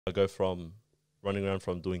I go from running around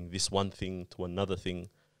from doing this one thing to another thing.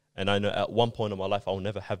 And I know at one point in my life, I'll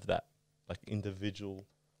never have that like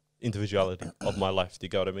individuality of my life. Do you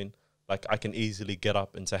get what I mean? Like I can easily get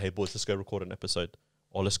up and say, hey boys, let's go record an episode,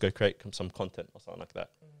 or let's go create some content or something like that.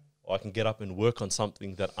 Or I can get up and work on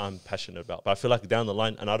something that I'm passionate about. But I feel like down the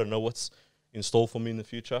line, and I don't know what's in store for me in the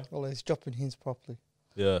future. Well, he's dropping hints properly.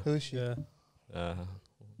 Yeah. Who is she? Yeah.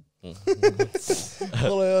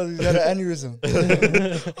 All I heard, he's got an aneurysm.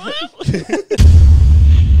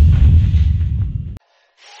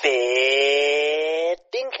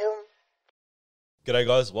 FairDinkum. G'day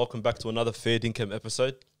guys, welcome back to another FairDinkum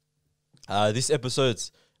episode. This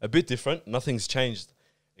episode's a bit different. Nothing's changed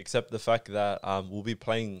except the fact that we'll be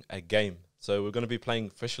playing a game. So we're going to be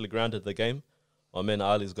playing Freshly Grounded, the game. My man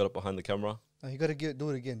Ali's got it behind the camera. No, you gotta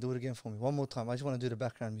do it again. Do it again for me. One more time. I just want to do the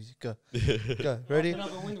background music. Go. Go. Ready?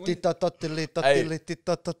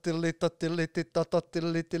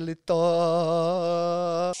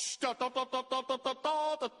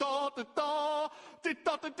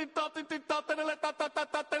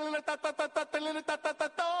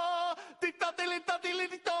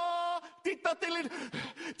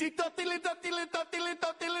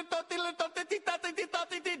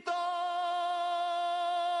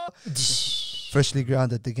 Freshly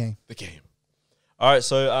grounded, the game. The game. All right,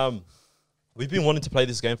 so we've been wanting to play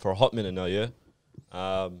this game for a hot minute now, yeah?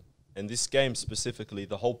 And this game specifically,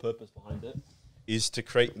 the whole purpose behind it is to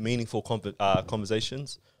create meaningful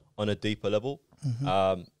conversations on a deeper level,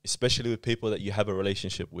 especially with people that you have a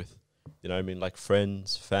relationship with. You know what I mean? Like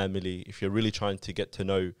friends, family. If you're really trying to get to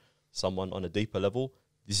know someone on a deeper level,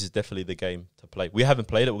 this is definitely the game to play. We haven't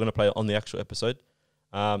played it. We're going to play it on the actual episode.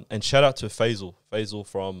 And shout out to Faisal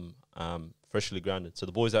from Freshly Grounded. So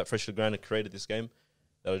the boys at Freshly Grounded created this game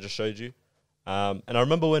that I just showed you. And I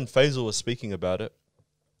remember when Faisal was speaking about it,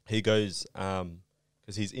 he goes,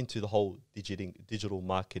 because he's into the whole digital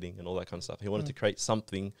marketing and all that kind of stuff. He wanted to create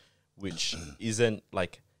something which isn't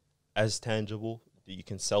like as tangible that you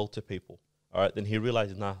can sell to people. All right. Then he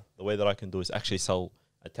realized, nah, the way that I can do is actually sell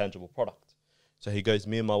a tangible product. So he goes,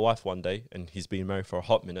 me and my wife one day, and he's been married for a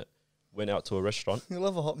hot minute, went out to a restaurant. You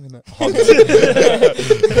love a hot minute. Hot minute.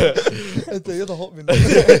 You're the hot minute.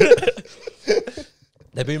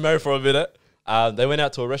 They've been married for a minute. They went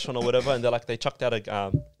out to a restaurant or whatever, and they chucked out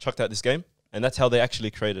this game, and that's how they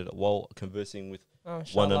actually created it while conversing with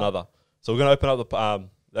one another. So we're gonna open up the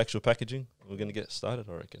actual packaging. We're gonna get started,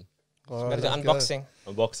 I reckon. All We're right, gonna do unboxing.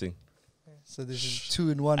 Unboxing. So this is 2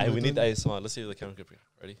 in 1. Hey, we need the ASMR. Let's see if the camera can be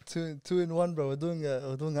ready. Two in 1, bro. We're doing an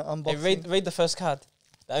unboxing. Hey, read the first card.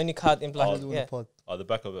 The only card in black. We're doing Yeah. a pod. Oh, the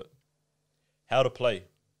back of it. How to play.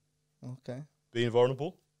 Okay. Be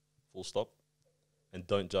vulnerable. Full stop. And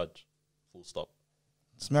don't judge. Full stop.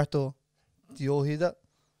 Smarto. Do you all hear that?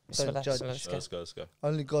 Bismillah, Don't judge. bismillah, let's go. Let's go.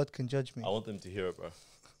 Only God can judge me. I want them to hear it, bro.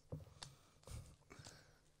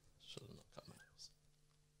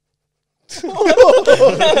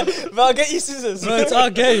 Bro, I'll get you scissors. Bro, it's our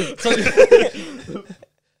game.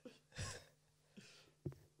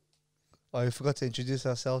 Oh, we forgot to introduce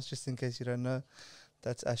ourselves, just in case you don't know.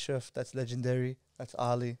 That's Ashraf, that's Legendary, that's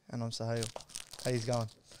Ali, and I'm Sahil. How you going?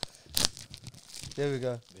 There we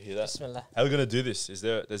go. You hear that? Bismillah. How are we going to do this? Is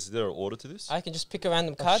there an order to this? I can just pick a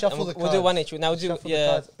random card and shuffle we'll the do cards. one each. Now we'll do, Shuffle the yeah.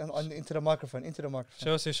 cards and into the microphone,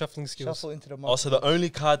 Show us your shuffling skills. Shuffle into the microphone. Also, the only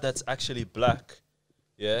card that's actually black,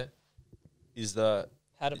 yeah, is the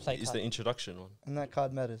How to play is card. the introduction one. And that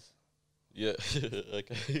card matters. Yeah,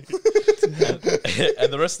 okay.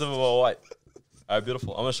 and the rest of them are white. All right,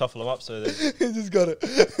 beautiful. I'm gonna shuffle them up so they're He just got it.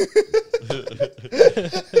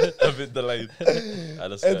 a bit delayed. Right,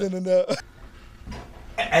 let's go. And then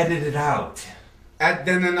Edit it out.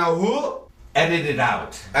 Adana who? Edit it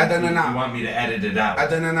out. Adana You now. want me to edit it out?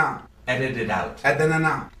 Adana now. Edit it out. Adana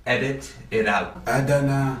now. Edit it out.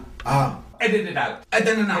 Adana. Edit it out.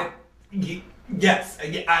 Adana now. Yes.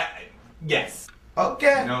 Yes.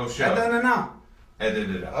 Okay. No, sure. Adana now. Edit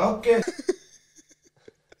it out. Okay.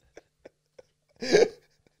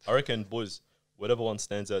 I reckon, boys, whatever one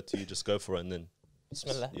stands out to you, just go for it, and then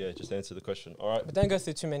Bismillah. yeah, just answer the question. All right. But don't go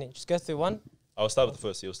through too many. Just go through one. I'll start with the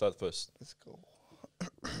first. You'll start first. let's go.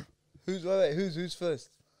 Who's first?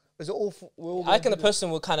 Is it all? We're all I reckon gonna the do this? person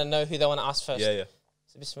will kind of know who they want to ask first. Yeah, yeah.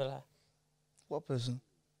 So Bismillah. What person?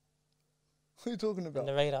 Who are you talking about?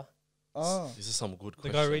 Narrator. Ah. This is some good The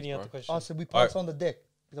questions, guy reading out bro. the question. Oh, so we All pass on the deck.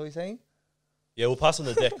 Is that what you're saying? Yeah, we'll pass on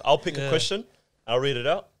the deck. I'll pick a Yeah. question. I'll read it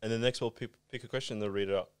out, and then next we'll pick a question, and then read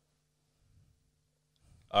it out.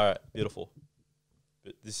 All right, beautiful.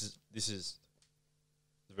 But this is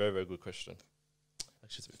a very, very good question.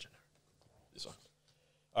 Actually, it's a bit generic. This one.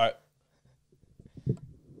 All right.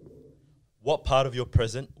 What part of your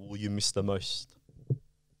present will you miss the most?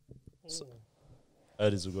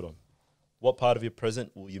 That is a good one. What part of your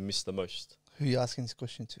present will you miss the most? Who are you asking this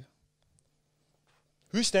question to?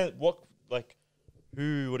 Who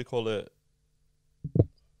do you call it?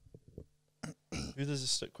 Who does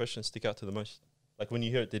this question stick out to the most? Like when you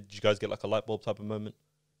hear it, did you guys get like a light bulb type of moment?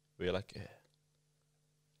 Where you're like, yeah.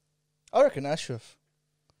 I reckon Ashraf.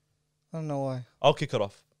 I don't know why. I'll kick it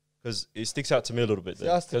off. Because it sticks out to me a little bit. So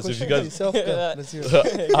ask the Because if you question guys, yourself, go. Let's hear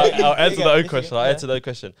it. I'll answer the own question. I'll Yeah. answer the own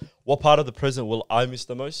question. What part of the present will I miss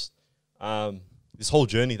the most? This whole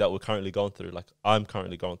journey that we're currently going through, like I'm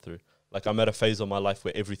currently going through. Like I'm at a phase of my life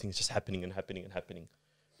where everything's just happening and happening and happening.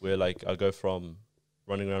 Where like I go from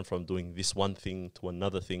running around from doing this one thing to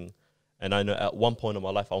another thing. And I know at one point in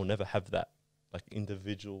my life, I'll never have that like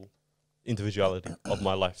individuality of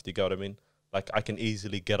my life. Do you get what I mean? Like I can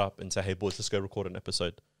easily get up and say, hey boys, let's go record an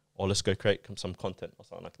episode. Or let's go create some content or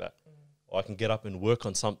something like that. Or I can get up and work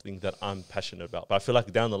on something that I'm passionate about. But I feel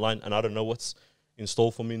like down the line, and I don't know what's in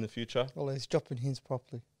store for me in the future. Well, he's dropping hints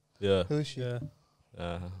properly. Yeah. Who is she? Yeah.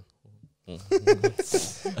 Well,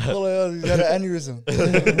 he's had an aneurysm.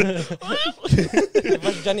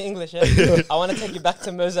 What's Johnny English? Yeah? I want to take you back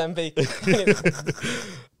to Mozambique.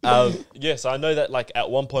 Yes, I know that like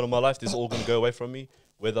at one point in my life, this is all going to go away from me.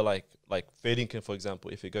 Whether like FairDinkum, for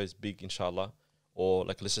example, if it goes big, inshaAllah, or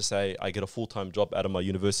like let's just say I get a full-time job out of my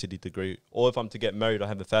university degree, or if I'm to get married or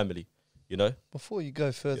have a family, you know? Before you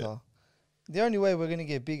go further, the only way we're going to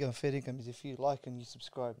get big on FairDinkum is if you like and you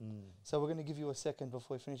subscribe. So we're going to give you a second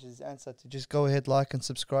before he finishes his answer to just go ahead, like and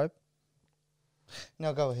subscribe.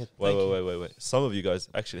 Now go ahead. Wait. Some of you guys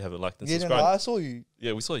actually haven't liked and Yeah, no, subscribed. I saw you.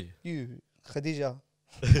 Yeah, we saw you. You, Khadija.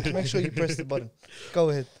 Make sure you press the button. Go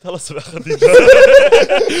ahead. Tell us about Khadija.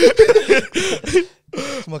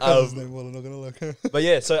 It's my cousin's name. Well, I'm not going to look. But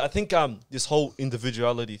yeah, so I think this whole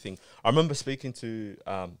individuality thing. I remember speaking to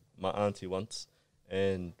my auntie once,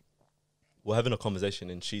 and we're having a conversation,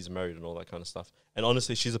 and she's married and all that kind of stuff. And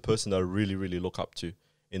honestly, she's a person that I really, really look up to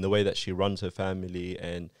in the way that she runs her family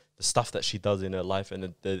and the stuff that she does in her life,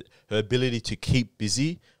 and her ability to keep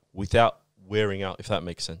busy without wearing out, if that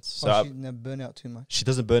makes sense. So She never burn out too much. she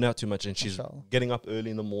doesn't burn out too much, and she's MashaAllah. getting up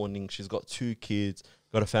early in the morning. She's got 2 kids,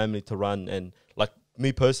 got a family to run, and like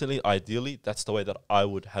me personally, ideally, that's the way that I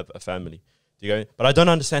would have a family. Do you go? But I don't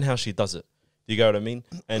understand how she does it. Do you get what I mean?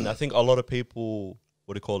 And I think a lot of people,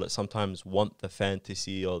 what do you call it, sometimes want the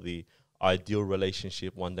fantasy or the ideal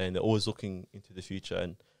relationship one day, and they're always looking into the future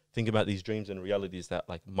and thinking about these dreams and realities that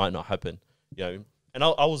like might not happen. You know? And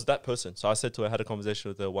I was that person. So I said to her, I had a conversation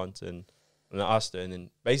with her once, and I asked her, and then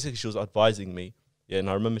basically she was advising me. Yeah, and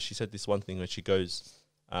I remember she said this one thing where she goes,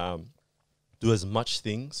 do as much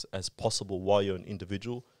things as possible while you're an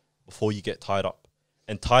individual before you get tied up.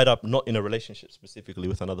 And tied up not in a relationship specifically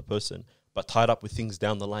with another person, but tied up with things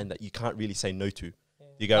down the line that you can't really say no to.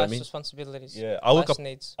 You get what I mean? Responsibilities. Yeah, I work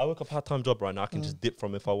Needs. a part-time job right now. I can just dip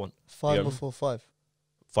from if I want. 5 Yeah. before 5.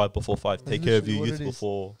 5 before 5. That's Take care of literally your what youth it is.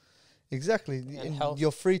 before. Exactly. And In health.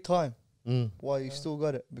 your free time. Mm. Why you still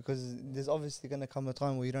got it? Because there's obviously going to come a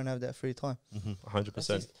time where you don't have that free time.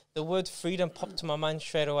 100%. The word freedom popped to my mind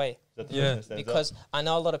straight away. Yeah. Because I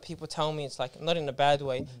know a lot of people tell me it's like, not in a bad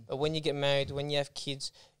way, but when you get married, when you have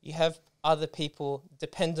kids, you have other people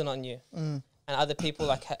dependent on you. And other people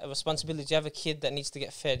like have responsibilities. You have a kid that needs to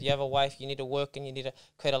get fed. You have a wife, you need to work and you need to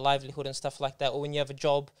create a livelihood and stuff like that. Or when you have a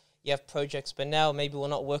job, you have projects. But now maybe we're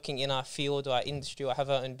not working in our field or our industry or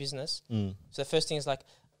have our own business. So the first thing is like,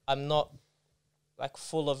 I'm not like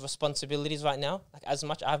full of responsibilities right now. Like as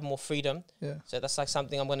much, I have more freedom. Yeah. So that's like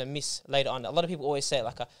something I'm going to miss later on. A lot of people always say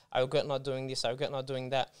like, I regret not doing this. I regret not doing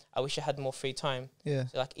that. I wish I had more free time. Yeah.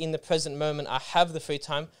 So like in the present moment, I have the free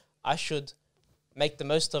time. I should make the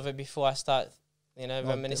most of it before I start, you know,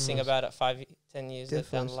 reminiscing about it 5, 10 years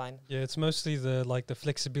down the line. Yeah, it's mostly the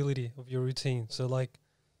flexibility of your routine. So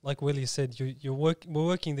like Willie said, we're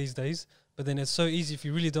working these days, but then it's so easy if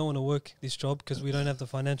you really don't want to work this job because we don't have the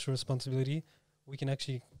financial responsibility. We can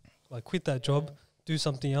actually like quit that job, do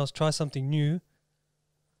something else, try something new.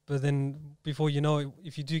 But then before you know it,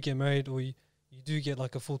 if you do get married or you do get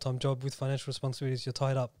like a full-time job with financial responsibilities, you're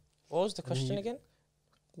tied up. What was the question again?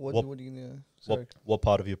 What are you going to... Sorry. What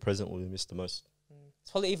part of your present will you miss the most?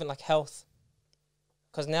 It's probably even like health.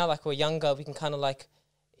 Because now like we're younger, we can kind of like,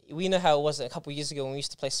 we know how it was a couple of years ago when we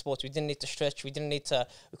used to play sports. We didn't need to stretch. We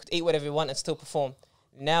could eat whatever we want and still perform.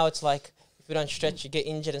 Now it's like, if we don't stretch, you get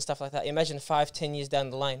injured and stuff like that. Imagine 5, 10 years down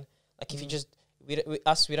the line. Like if you just, we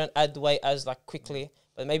don't add weight as like quickly,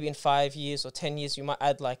 but maybe in 5 years or 10 years, you might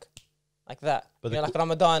add like that. But like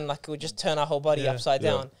Ramadan, like it would just turn our whole body upside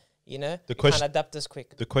down. You know, The question, can't adapt as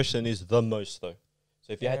quick. The question is the most though. So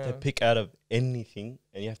So if you had to Yeah. pick out of anything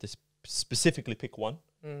and you have to specifically pick one,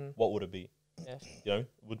 Mm. what would it be? Yeah. You know,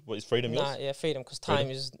 what is freedom yours? Nah, yeah, freedom, because Freedom.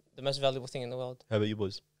 time is the most valuable thing in the world. How about you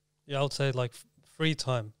boys? Yeah, I would say like free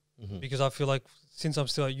time, Mm-hmm. because I feel like since I'm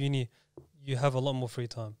still at uni, you have a lot more free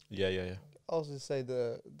time. Yeah, yeah, yeah. I also say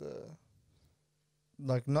the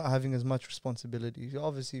like not having as much responsibility.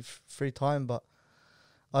 Obviously free time, but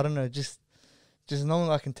I don't know, just knowing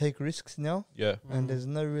I can take risks now, Yeah. and there's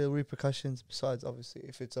no real repercussions besides obviously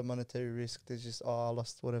if it's a monetary risk. There's just I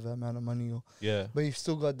lost whatever amount of money, or Yeah. but you've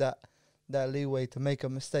still got that leeway to make a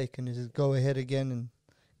mistake and just go ahead again, and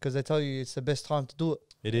because they tell you it's the best time to do it.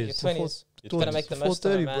 It Your is. 20s, It's you gotta make the before most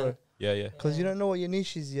of it, 30, man. bro. Yeah, yeah. Because you don't know what your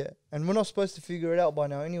niche is yet, and we're not supposed to figure it out by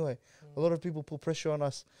now anyway. A lot of people put pressure on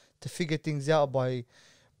us to figure things out by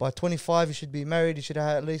 25. You should be married. You should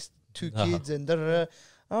have at least 2 Uh-huh. kids, and da da da.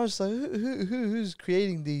 I was like, who's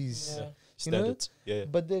creating these? Yeah. You know? Standards. Yeah.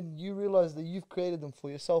 But then you realize that you've created them for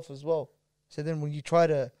yourself as well. So then when you try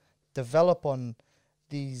to develop on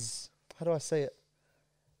these, how do I say it?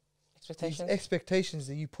 These Expectations. expectations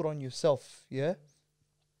that you put on yourself, yeah,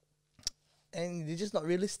 and they're just not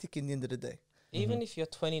realistic in the end of the day. Even if you're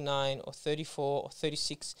 29 or 34 or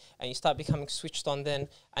 36 and you start becoming switched on then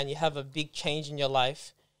and you have a big change in your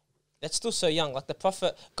life, that's still so young. Like the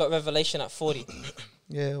Prophet got revelation at 40.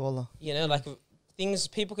 Yeah, wallah. You know, like things,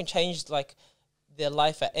 people can change like their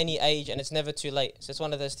life at any age and it's never too late. So it's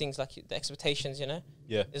one of those things like the expectations, you know.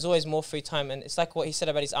 Yeah. There's always more free time. And it's like what he said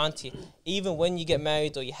about his auntie. Even when you get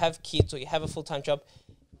married or you have kids or you have a full-time job,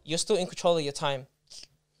 you're still in control of your time,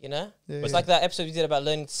 you know. Yeah, It's like that episode we did about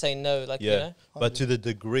learning to say no, like, Yeah. you know. But to the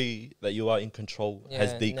degree that you are in control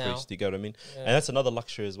has Yeah, decreased. now. You get what I mean? Yeah. And that's another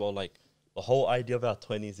luxury as well. Like the whole idea of our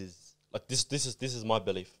 20s is like this is my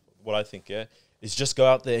belief. What I think, yeah, is just go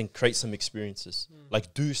out there and create some experiences.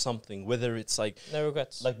 Like do something, whether it's like No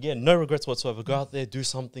regrets. no regrets whatsoever. Go out there, do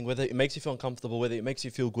something, whether it makes you feel uncomfortable, whether it makes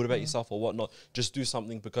you feel good about yourself or whatnot. Just do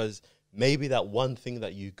something, because maybe that one thing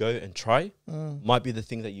that you go and try might be the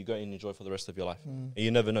thing that you go and enjoy for the rest of your life. And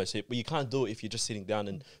you never know. So, but you can't do it if you're just sitting down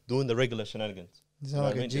and doing the regular shenanigans. You You sound know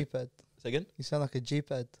like what I a mean? G-pad. Say again? You sound like a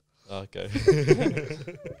G-pad. Okay.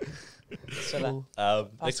 So like,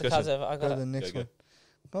 Next Pastor question. Kazev, I Go to got the next go. one.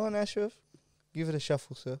 Go on, Ashraf. Give it a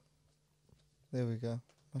shuffle, sir. There we go.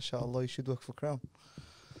 MashaAllah, you should work for Crown.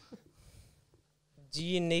 Do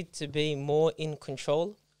you need to be more in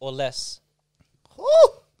control or less?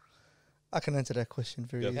 I can answer that question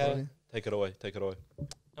very Yeah. easily. Take it away. Take it away.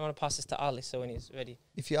 I want to pass this to Ali so when he's ready.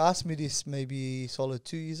 If you asked me this maybe solid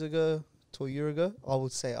 2 years ago to a year ago, I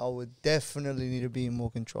would say I would definitely need to be in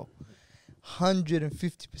more control.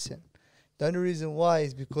 150%. The only reason why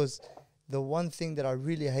is because the one thing that I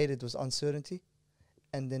really hated was uncertainty,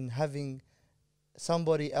 and then having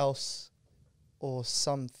somebody else or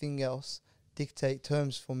something else dictate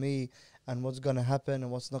terms for me and what's going to happen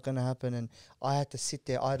and what's not going to happen, and I had to sit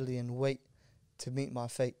there idly and wait to meet my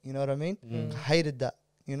fate. You know what I mean? I hated that,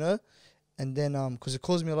 you know? And then because it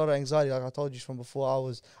caused me a lot of anxiety, like I told you from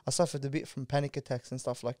before, I suffered a bit from panic attacks and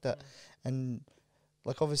stuff like that. And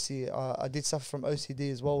like obviously I did suffer from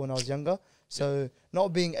OCD as well when I was younger. So not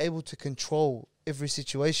being able to control every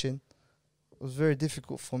situation was very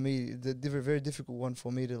difficult for me, very difficult one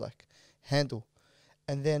for me to like handle.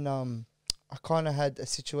 And then I kind of had a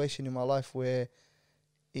situation in my life where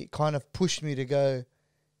it kind of pushed me to go,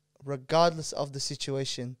 regardless of the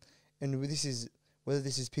situation, and whether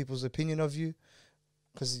this is people's opinion of you,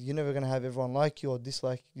 because you're never going to have everyone like you or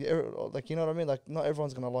dislike you, like, you know what I mean? Like, not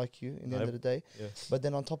everyone's going to like you in the end of the day. Yeah. But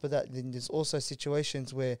then on top of that, then there's also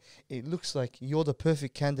situations where it looks like you're the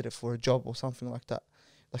perfect candidate for a job or something like that.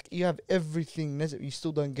 Like, you have everything necessary, you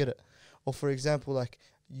still don't get it. Or for example, like,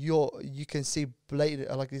 you can see blatant,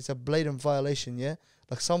 like it's a blatant violation, yeah?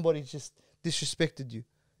 Like somebody just disrespected you,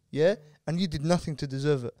 yeah? And you did nothing to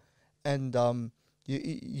deserve it. And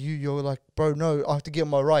you're like, bro, no, I have to get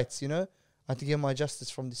my rights, you know? I have to get my justice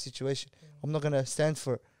from this situation. I'm not going to stand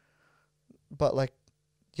for it. But like,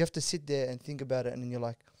 you have to sit there and think about it, and then you're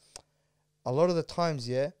like, a lot of the times,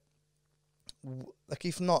 yeah, like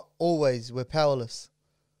if not always, we're powerless.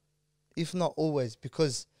 If not always,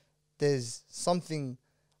 because there's something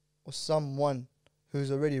or someone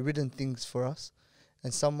who's already written things for us,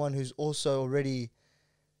 and someone who's also already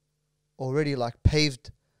like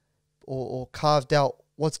paved or carved out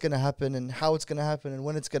what's going to happen and how it's going to happen and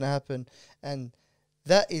when it's going to happen. And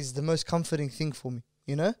that is the most comforting thing for me,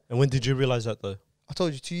 you know? And when did you realize that though? I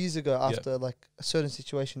told you 2 years ago after like a certain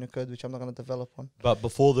situation occurred, which I'm not going to develop on. But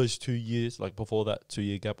before those 2 years, like before that 2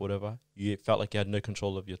 year gap, whatever, you felt like you had no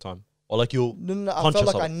control of your time, or like you're No, I conscious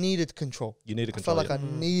felt like of I needed control. you need to I control. felt like I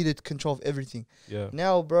needed control of everything. yeah.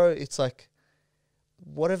 Now, bro, it's like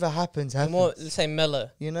whatever happens, You're happens. more, let's say, mellow.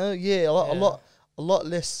 You know, yeah, a lot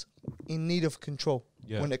less in need of control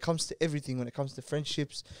Yeah. when it comes to everything. When it comes to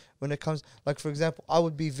friendships, when it comes, like for example, I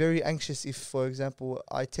would be very anxious if, for example,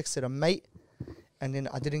 I texted a mate and then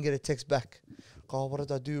I didn't get a text back. Oh, what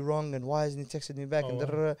did I do wrong? And why hasn't he texted me back? Oh, And wow.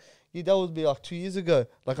 da-da-da. Yeah, that would be like 2 years ago.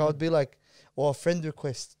 Like I would be like, or a friend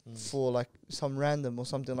request for like some random or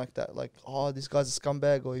something like that. Like, oh, this guy's a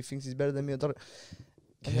scumbag, or he thinks he's better than me. Or da-da.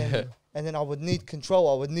 And then I would need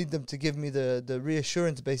control. I would need them to give me the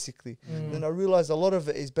reassurance, basically. Then I realized a lot of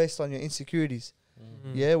it is based on your insecurities.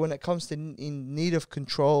 Yeah, when it comes to in need of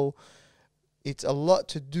control, it's a lot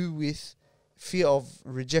to do with fear of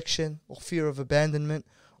rejection or fear of abandonment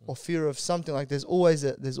or fear of something. Like there's always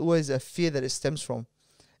a fear that it stems from.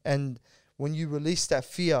 And when you release that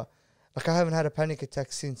fear, like I haven't had a panic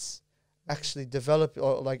attack since actually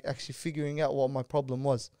actually figuring out what my problem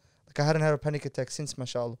was. Like I hadn't had a panic attack since,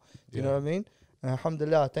 MashaAllah. Do you know what I mean? And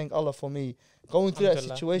alhamdulillah, I thank Allah for me going through that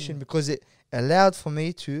situation because it allowed for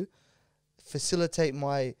me to facilitate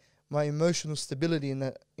my emotional stability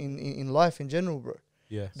in life in general, bro.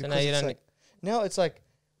 Yeah. So now you don't. Now it's like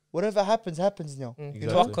whatever happens now. Exactly.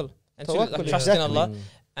 Tawakkul. And to, Tawakkul, like, trust in exactly. Allah.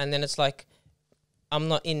 And then it's like, I'm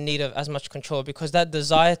not in need of as much control, because that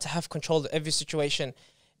desire to have control of every situation,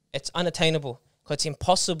 it's unattainable. Because it's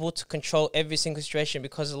impossible to control every single situation,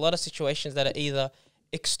 because a lot of situations that are either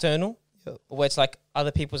external, where it's like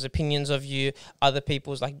other people's opinions of you, other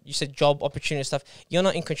people's, like you said, job opportunity stuff, you're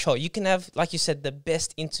not in control. You can have, like you said, the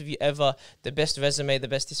best interview ever, the best resume, the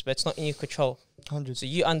best this, but it's not in your control. 100. So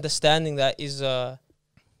you understanding that is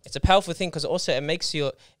it's a powerful thing, because also it makes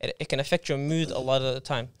it can affect your mood a lot of the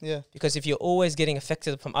time. Yeah. Because if you're always getting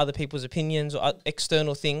affected from other people's opinions or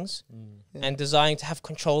external things and desiring to have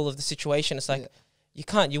control of the situation, it's like you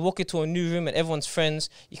can't. You walk into a new room and everyone's friends.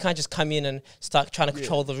 You can't just come in and start trying to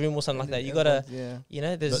control the room or something like that. You gotta, you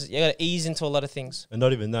know, you gotta ease into a lot of things. And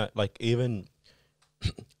not even that, like even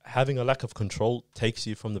having a lack of control takes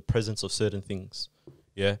you from the presence of certain things.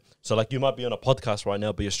 Yeah. So like you might be on a podcast right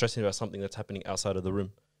now, but you're stressing about something that's happening outside of the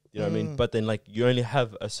room. You know what I mean? But then like you only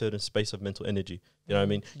have a certain space of mental energy. You know what I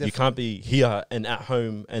mean? Definitely. You can't be here and at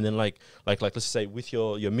home and then like let's say with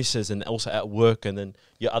your missus and also at work and then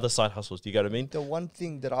your other side hustles. Do you get what I mean? The one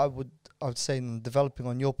thing that I would say, in developing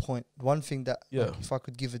on your point, one thing that like, if I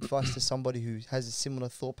could give advice to somebody who has a similar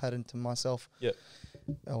thought pattern to myself,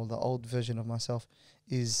 or the old version of myself,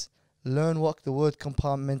 is learn what the word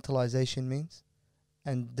compartmentalization means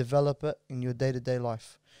and develop it in your day-to-day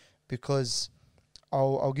life. Because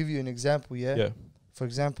I'll give you an example, For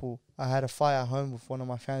example, I had a fight at home with one of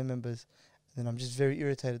my family members, and I'm just very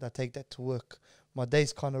irritated. I take that to work. My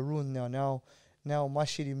day's kind of ruined now. Now my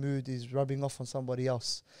shitty mood is rubbing off on somebody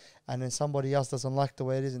else, and then somebody else doesn't like the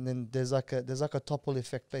way it is, and then there's like a topple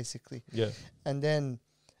effect basically. Yeah. And then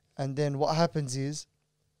what happens is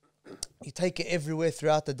you take it everywhere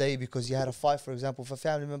throughout the day because you had a fight, for example, with a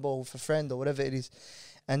family member or with a friend or whatever it is.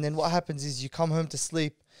 And then what happens is you come home to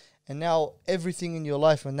sleep, and now everything in your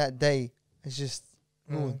life on that day is just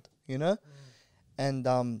ruined, you know? And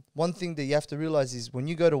one thing that you have to realize is when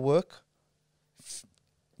you go to work,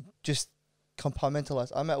 just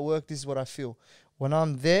compartmentalize. I'm at work, this is what I feel. When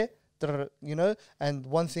I'm there, you know? And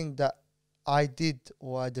one thing that I did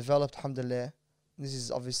or I developed, alhamdulillah, this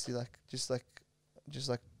is obviously just like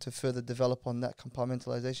to further develop on that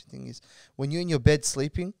compartmentalization thing, is when you're in your bed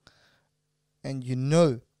sleeping and you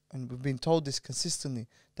know, and we've been told this consistently,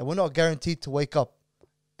 that we're not guaranteed to wake up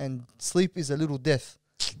and sleep is a little death.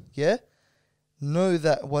 Yeah? Know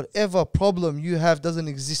that whatever problem you have doesn't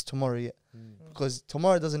exist tomorrow yet. Because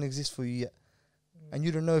tomorrow doesn't exist for you yet. And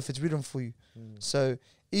you don't know if it's written for you. So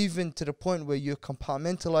even to the point where you're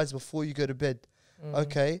compartmentalized before you go to bed.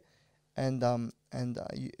 Okay? And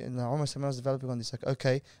I almost was developing on this, like,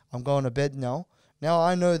 okay, I'm going to bed now. Now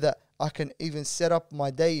I know that I can even set up my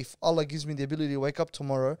day. If Allah gives me the ability to wake up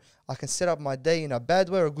tomorrow, I can set up my day in a bad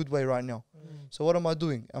way or a good way right now. So what am I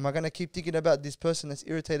doing? Am I going to keep thinking about this person that's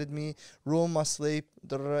irritated me, ruin my sleep,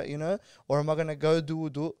 you know? Or am I going to go do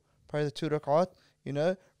wudu, pray the 2 rak'at, you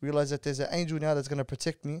know, realize that there's an angel now that's going to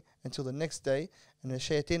protect me until the next day, and the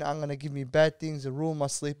shaitan I'm going to give me bad things and ruin my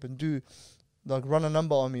sleep and do, like, run a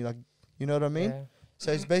number on me, like, you know what I mean? Yeah.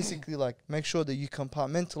 So it's basically like, make sure that you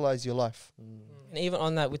compartmentalize your life. And even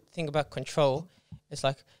on that, with the thing about control, it's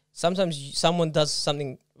like sometimes someone does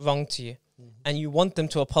something wrong to you and you want them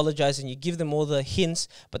to apologize and you give them all the hints,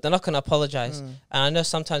 but they're not going to apologize. And I know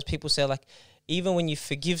sometimes people say, like, even when you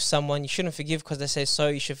forgive someone, you shouldn't forgive because they say so.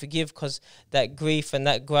 You should forgive because that grief and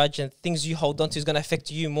that grudge and things you hold on to is going to affect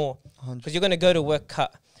you more. Because you're going to go to work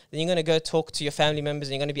cut. then you're gonna go talk to your family members,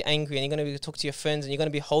 and you're gonna be angry, and you're gonna talk to your friends, and you're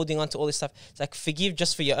gonna be holding on to all this stuff. It's like, forgive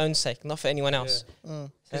just for your own sake, not for anyone else.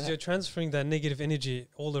 Because you're transferring that negative energy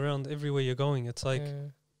all around everywhere you're going. It's like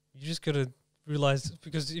you just gotta realize,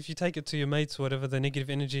 because if you take it to your mates or whatever, the negative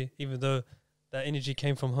energy, even though that energy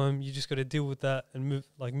came from home, you just gotta deal with that and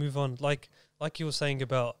move on. Like you were saying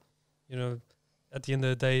about, you know, at the end of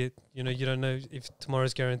the day, you know, you don't know if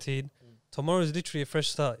tomorrow's guaranteed. Tomorrow is literally a fresh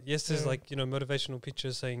start. Yes, there's like, you know, motivational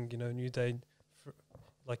pictures saying, you know, new day,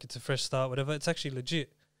 like it's a fresh start, whatever. It's actually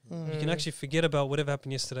legit. You can actually forget about whatever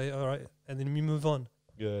happened yesterday, all right, and then you move on.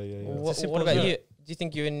 Yeah. What about you? Do you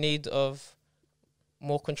think you're in need of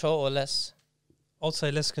more control or less? I'd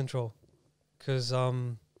say less control, because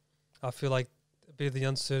I feel like a bit of the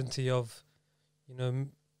uncertainty of, you know,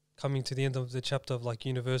 coming to the end of the chapter of like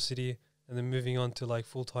university and then moving on to like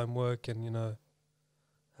full-time work, and, you know,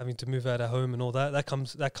 having to move out of home and all that, that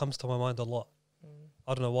comes to my mind a lot.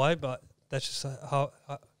 I don't know why, but that's just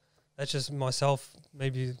that's just myself,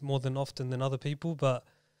 maybe more than often than other people. But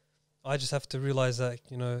I just have to realize that,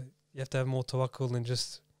 you know, you have to have more tawakkul and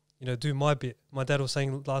just, you know, do my bit. My dad was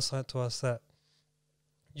saying last night to us that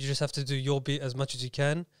you just have to do your bit as much as you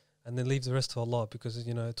can, and then leave the rest to Allah, because,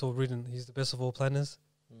 you know, it's all written. He's the best of all planners.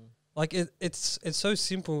 Like it's so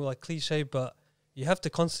simple, like cliche, but you have to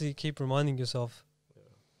constantly keep reminding yourself.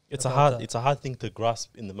 It's a hard thing to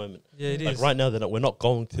grasp in the moment. Yeah, it like is. Right now that we're not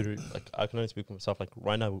going through, like, I can only speak for myself, like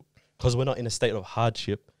right now, because we're not in a state of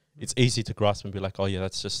hardship, it's easy to grasp and be like, oh yeah,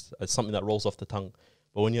 that's just something that rolls off the tongue.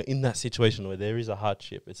 But when you're in that situation where there is a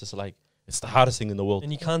hardship, it's just like, it's the hardest thing in the world.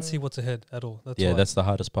 And you can't see what's ahead at all. That's Yeah, why. that's the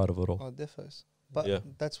hardest part of it all. Oh, defos. But Yeah.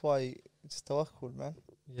 that's why it's tawakkul, man.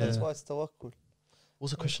 Yeah. That's why it's tawakkul. What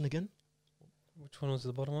was the question again? Which one was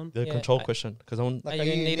the bottom one? The Yeah, control question. Because I want. Like, Are are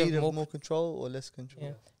you you in in need need of of more more control or less control?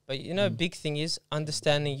 Yeah. But, you know, a big thing is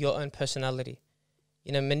understanding your own personality.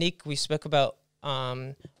 You know, Monique, we spoke about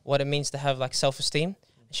what it means to have like self-esteem.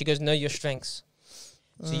 She goes, know your strengths.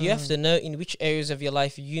 So you have to know in which areas of your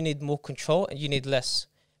life you need more control and you need less.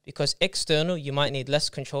 Because external, you might need less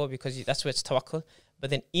control because that's where it's tawakkul. But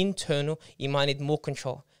then internal, you might need more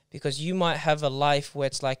control, because you might have a life where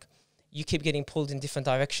it's like you keep getting pulled in different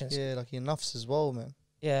directions. Yeah, like your nafs as well, man.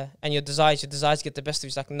 Yeah, and your desires get the best of you.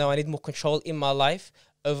 It's like, no, I need more control in my life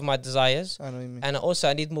over my desires. I know what you mean. And also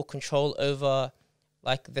I need more control over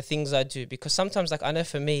like the things I do, because sometimes, like, I know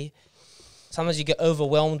for me, sometimes you get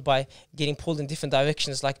overwhelmed by getting pulled in different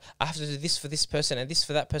directions. Like, I have to do this for this person and this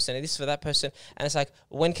for that person and this for that person. And it's like,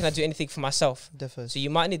 when can I do anything for myself? Defos. So you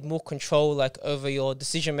might need more control, like, over your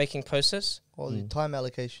decision-making process, Or the time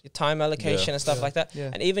allocation. your time allocation and stuff like that. Yeah.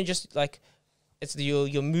 And even just like, it's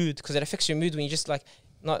your mood, because it affects your mood when you just like,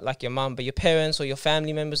 not like your mum, but your parents or your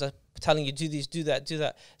family members are telling you, do this, do that, do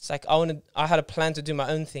that. It's like, I had a plan to do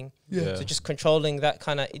my own thing. Yeah. So just controlling that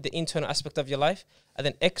kind of the internal aspect of your life. And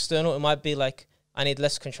then external, it might be like, I need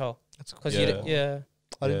less control. That's Because Yeah. I didn't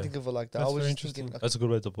Yeah. think of it like that. That's I was very just thinking, interesting. like, That's a good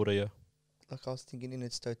way to put it, yeah. I was thinking in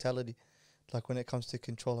its totality, like when it comes to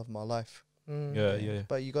control of my life. Yeah.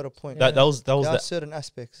 But you got a point. That was There are that. certain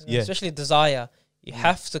aspects. Yeah. Especially desire. You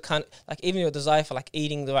have to kind of, like, even your desire for like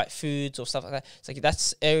eating the right foods or stuff like that. It's like,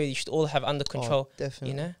 that's area you should all have under control, Oh, definitely.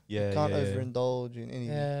 you know? Yeah, You can't yeah. overindulge in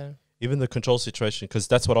anything. Yeah. Even the control situation, because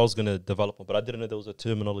that's what I was going to develop on, but I didn't know there was a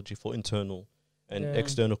terminology for internal and Yeah.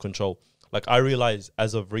 external control. Like, I realized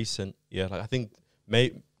as of recent, like, I think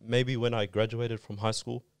maybe when I graduated from high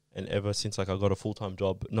school and ever since, like, I got a full-time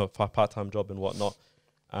job, part-time job and whatnot,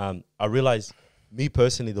 I realized, me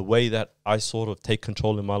personally, the way that I sort of take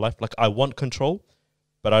control in my life, like, I want control,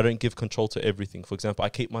 but I don't give control to everything. For example, I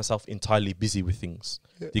keep myself entirely busy with things.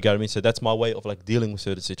 Yeah. Do you get what I mean? So that's my way of like dealing with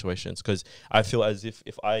certain situations, because I feel as if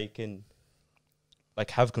I can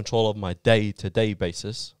like have control of my day-to-day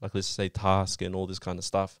basis, like let's say task and all this kind of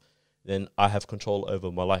stuff, then I have control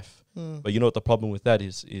over my life. But you know what the problem with that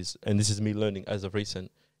is, and this is me learning as of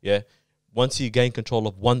recent, once you gain control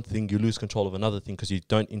of one thing, you lose control of another thing because you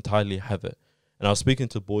don't entirely have it. And I was speaking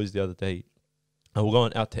to boys the other day, and we're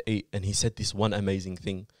going out to eat, and he said this one amazing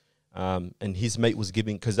thing. And his mate was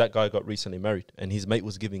giving, because that guy got recently married, and his mate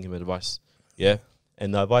was giving him advice.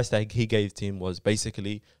 And the advice that he gave to him was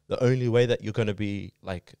basically the only way that you're going to be,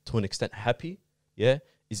 like, to an extent happy,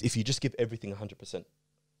 is if you just give everything 100%.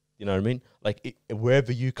 You know what I mean? Like,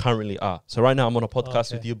 wherever you currently are. So right now I'm on a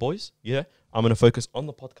podcast with you boys. I'm going to focus on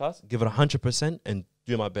the podcast, give it 100% and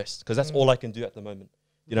do my best, because that's all I can do at the moment.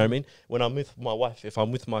 You know what I mean? When I'm with my wife, if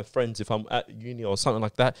I'm with my friends, if I'm at uni or something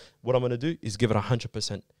like that, what I'm going to do is give it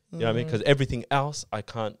 100%. You know what I mean? Because everything else I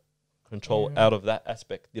can't control out of that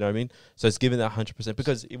aspect. You know what I mean? So it's giving that 100%,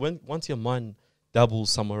 because once your mind dabbles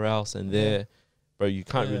somewhere else and there, bro, you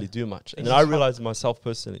can't Yeah. really do much. And It's then I just realized myself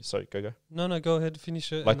personally, sorry, go. No, go ahead,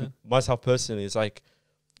 finish it. Like and then- myself personally, is like,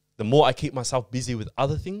 the more I keep myself busy with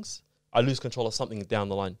other things, I lose control of something down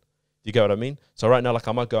the line. Do you get what I mean? So right now, like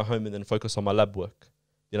I might go home and then focus on my lab work.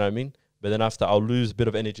 You know what I mean? But then after, I'll lose a bit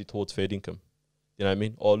of energy towards FairDinkum. You know what I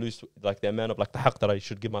mean? Or lose like the amount of like the haqq that I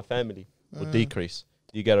should give my family will decrease.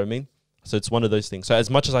 Do you get what I mean? So it's one of those things. So as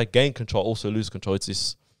much as I gain control, also lose control.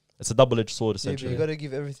 It's a double-edged sword Yeah, but essentially. you got to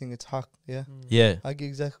give everything its haq. Yeah. Yeah. I get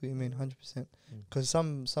exactly what you mean, 100%. Because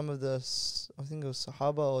some of the, I think it was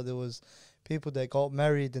Sahaba, or there was people that got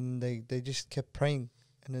married and they just kept praying.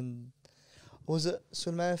 And then, was it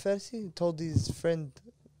Sulman Farsi told his friend,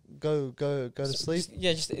 go to sleep?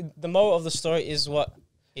 Just the moral of the story is what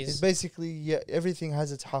It's is. basically, yeah, everything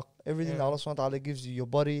has its haq. Everything that Allah subhanahu wa ta'ala gives you, your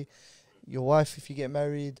body, your wife if you get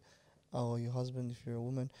married, or your husband if you're a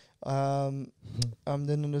woman.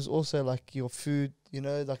 Then there's also like your food, you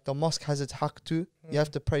know, like the mosque has its haq too. You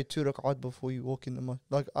have to pray 2 rak'at before you walk in the mosque,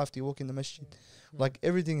 like after you walk in the masjid. Like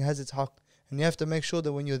everything has its haq. And you have to make sure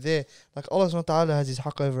that when you're there, like Allah subhanahu wa ta'ala has his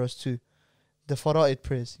haq over us too. The fara'id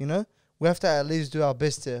prayers, you know? We have to at least do our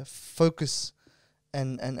best to focus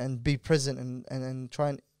and be present and try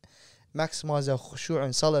and maximize our khushu'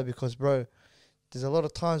 and salah, because bro, there's a lot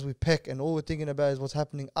of times we peck and all we're thinking about is what's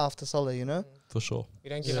happening after salah, you know? For sure. We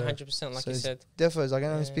don't give 100%, like So you it's said. Defos, like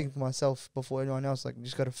I'm Yeah. speaking for myself before anyone else, like you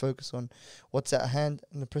just got to focus on what's at hand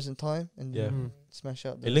in the present time and Yeah. smash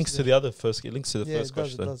out. It links to the other first. It links to the yeah, first it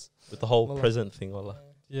does, question it does. with the whole Wallah. present thing. Wallah.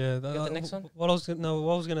 Yeah, Got the next one? What I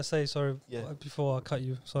was gonna say, sorry, Yeah. before I cut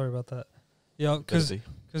you, sorry about that. Yeah, because Busy.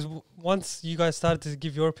 once you guys started to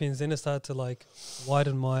give your opinions, then it started to like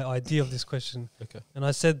widen my idea of this question. Okay. And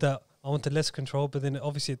I said that I wanted less control, but then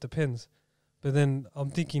obviously it depends. But then I'm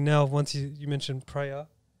thinking now, once you mentioned prayer,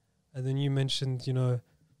 and then you mentioned, you know,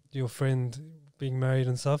 your friend being married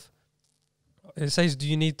and stuff. It says, do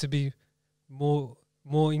you need to be more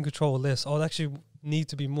in control or less? I'll actually need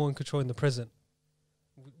to be more in control in the present,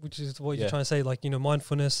 which is what you're Yeah. trying to say, like, you know,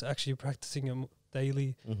 mindfulness, actually practicing it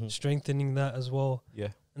daily, strengthening that as well. Yeah.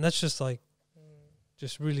 And that's just like,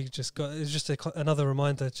 it's just another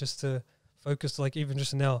reminder just to focus, like even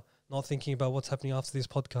just now, not thinking about what's happening after this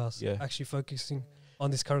podcast, Yeah. actually focusing on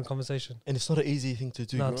this current conversation. And it's not an easy thing to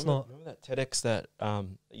do. No, it's not. Remember that TEDx that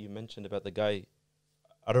you mentioned about the guy?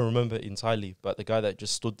 I don't remember entirely, but the guy that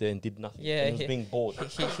just stood there and did nothing. Yeah, and he was he- being bored.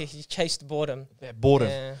 He chased boredom. Yeah, boredom.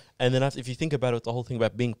 Yeah. And then if you think about it, the whole thing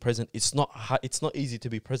about being present, it's not easy to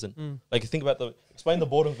be present. Like, you think about explain the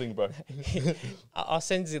boredom thing, bro. I'll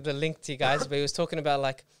send you the link to you guys, but he was talking about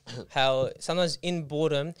like how sometimes in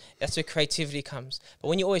boredom, that's where creativity comes. But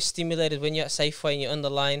when you're always stimulated, when you're at Safeway and you're on the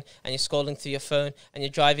line and you're scrolling through your phone and you're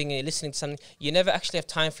driving and you're listening to something, you never actually have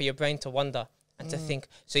time for your brain to wonder and to think.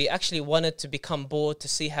 So he actually wanted to become bored to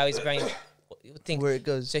see how his brain would think. Where it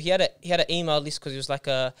goes. So he had an email list because he was like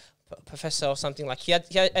a professor or something. Like he had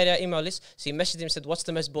an email list. So he messaged him and said, "What's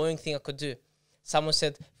the most boring thing I could do?" Someone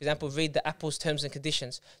said, for example, read the Apple's terms and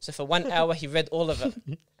conditions. So for 1 hour, he read all of it.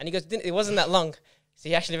 And he goes, it wasn't that long. So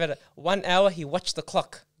he actually read it. 1 hour, he watched the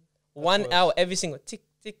clock. 1 hour, every single tick,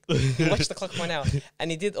 tick. He watched the clock 1 hour. And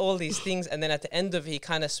he did all these things. And then at the end of it, he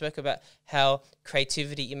kind of spoke about how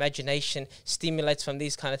creativity, imagination stimulates from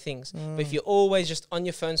these kind of things. But if you're always just on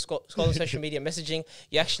your phone, scrolling social media, messaging,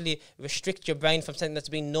 you actually restrict your brain from something that's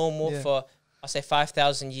been normal for, I'll say,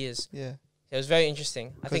 5,000 years. Yeah. It was very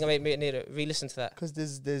interesting. I think I may need to re-listen to that. Because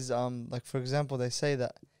there's like, for example, they say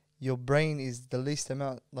that your brain is the least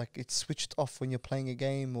amount, like it's switched off when you're playing a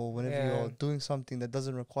game or whenever you're doing something that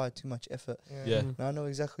doesn't require too much effort. Yeah. And I know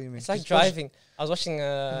exactly what you mean. It's like Just watch- driving. I was watching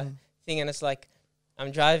a thing and it's like, I'm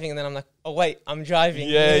driving and then I'm like, oh wait, I'm driving.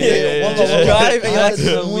 Yeah, yeah, yeah, One yeah. more drive and you're That's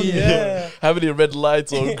like, so weird. yeah. How many red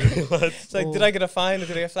lights or green lights? It's like, did I get a fine or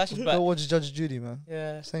did I get flashes? Go But watch Judge Judy, man.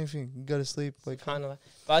 yeah, Same thing. You go to sleep. Like, kind of.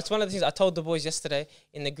 But it's one of the things I told the boys yesterday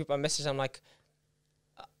in the group I messaged. I'm like,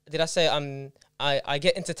 did I say I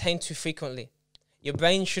get entertained too frequently? Your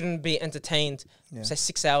brain shouldn't be entertained, say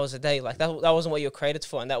 6 hours a day. Like that wasn't what you were created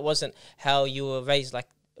for, and that wasn't how you were raised. Like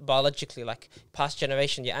biologically, like past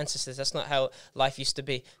generation, your ancestors. That's not how life used to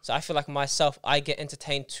be. So I feel like myself, I get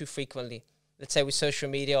entertained too frequently. Let's say with social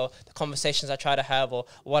media or the conversations I try to have or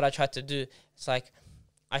what I try to do. It's like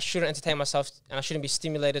I shouldn't entertain myself and I shouldn't be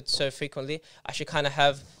stimulated so frequently. I should kind of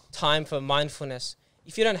have time for mindfulness.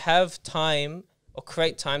 If you don't have time or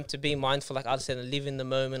create time to be mindful, like I said, and live in the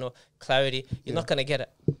moment or clarity, you're not going to get it.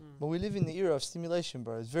 but we live in the era of stimulation,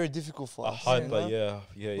 bro. It's very difficult for A us. hyper, you know?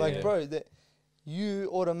 yeah. Like, bro, you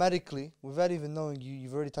automatically, without even knowing,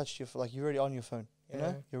 you've already touched your, like, you're already on your phone. You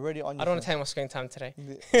know, you're already on your I don't want phone. to take my screen time today.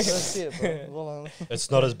 That's it, bro. Well, It's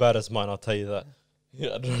not as bad as mine, I'll tell you that.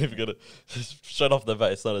 Yeah, I'm not even gonna shut off the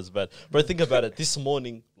bat. It's not as bad. But think about it. This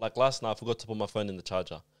morning, like last night, I forgot to put my phone in the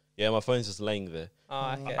charger. Yeah, my phone's just laying there.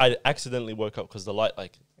 Oh, okay. I accidentally woke up because the light,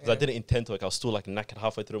 like, because I didn't intend to. Like, I was still like knackered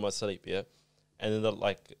halfway through my sleep. Yeah, and then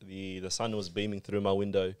the sun was beaming through my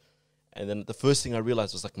window, and then the first thing I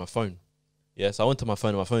realized was like my phone. Yeah, so I went to my phone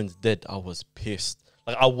and my phone's dead. I was pissed.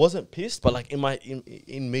 Like I wasn't pissed, but like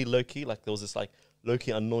in me low key, like there was this like low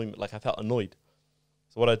key annoying. Like I felt annoyed.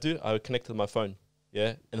 So what I do, I would connect to my phone.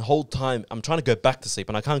 Yeah, and the whole time I'm trying to go back to sleep,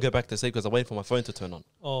 and I can't go back to sleep because I'm waiting for my phone to turn on.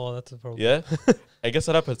 Oh, that's a problem. Yeah, I guess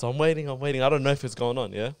what happens. So I'm waiting. I don't know if it's going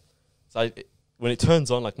on. Yeah, so when it turns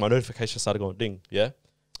on, like my notification started going ding. Yeah,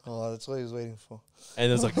 Oh, that's what he was waiting for. and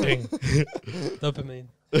it was like ding. Dopamine.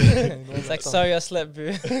 It's like, sorry, I slept,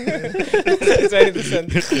 boo. It's waiting to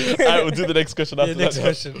send. Alright, we'll do the next question after Yeah, next that.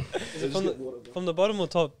 question. Is it from the bottom or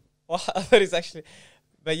top? Well, I thought it's actually,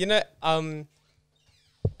 but you know,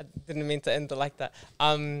 I didn't mean to end it like that.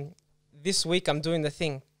 This week I'm doing the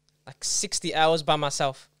thing, like 60 hours by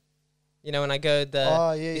myself. You know, when I go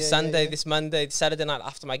this Sunday, this Monday, this Saturday night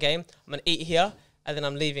after my game, I'm gonna eat here and then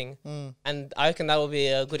I'm leaving. And I reckon that will be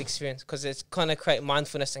a good experience because it's gonna create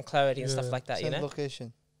mindfulness and clarity and stuff like that. Same You know,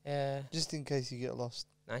 location, yeah. just in case you get lost.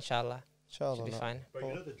 Inshallah, Inshallah. should be fine. Bro,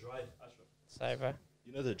 you know the drive, Ashraf? Sorry, bro.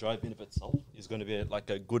 You know the drive in of itself is going to be like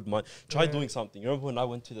a good mind. Try doing something. You remember when I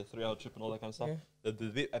went to the 3-hour trip and all that kind of stuff? Yeah. The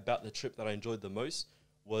bit about the trip that I enjoyed the most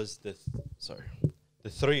was the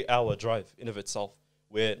 3-hour drive in of itself,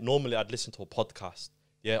 where normally I'd listen to a podcast,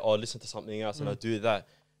 yeah, or listen to something else, and I'd do that.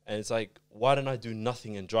 And it's like, why don't I do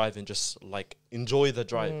nothing and drive and just like enjoy the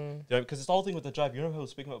drive? You know, because it's the whole thing with the drive. You know who I was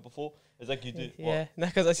speaking about before? It's like you do. Yeah, no,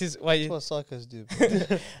 because that's just why That's you. what psychos do.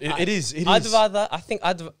 It is. I'd rather. I think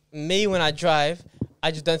me when I drive, I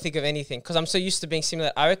just don't think of anything because I'm so used to being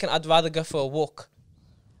similar. I reckon I'd rather go for a walk.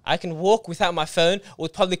 I can walk without my phone.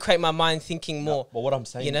 Would probably create my mind thinking more. But what I'm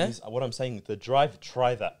saying You know? is, the drive.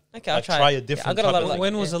 Try that. Okay, I'll Like, try it. a different. I got a lot type of of like-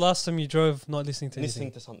 When was the last time you drove not listening to listening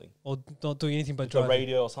anything? to something, Or not doing anything but the driving?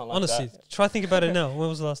 radio or something like Honestly, that. try think about it now. When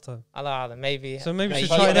was the last time? Allah, maybe. So maybe you should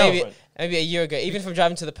Maybe try it maybe- out. Maybe a year ago. Even if I'm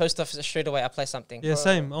driving to the post office straight away, I play something. Yeah,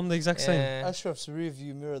 same. I'm the exact same. Yeah. Ashraf's rear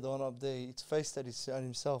view mirror, the one up there, it's faced at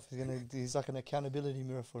himself. He's like an accountability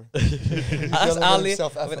mirror for him. Ask Ali,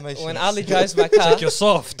 when Ali drives my car, You're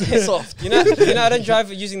soft. soft. You know, I don't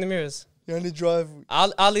drive using the mirrors. You only drive.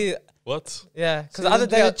 Ali, What? yeah, because So the other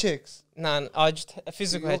day, checks. I just a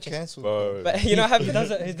physical You're head check. cancelled. Bro. But you know, how He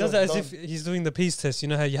does it. He does it as Done. if he's doing the peace test. You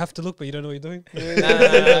know how you have to look, but you don't know what you're doing.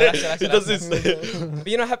 Nah, He does this. But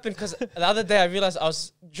you know what happened? Because the other day I realized I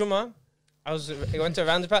went to a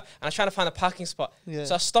roundabout and I was trying to find a parking spot. Yeah.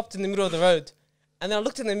 So I stopped in the middle of the road, and then I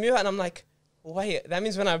looked in the mirror and I'm like, wait, that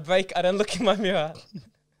means when I brake, I don't look in my mirror.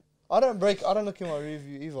 I don't brake. I don't look in my rear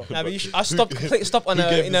view either. Nah, but I stopped stop on Who a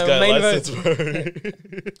gave this guy main license, road.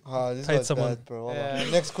 bro? This Paid guy's someone. bad, bro. Yeah.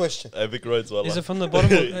 Next question. Epic roads, well. Is it from the bottom?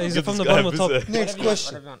 Is it from the bottom or top? Next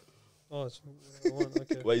question. Oh, it's one.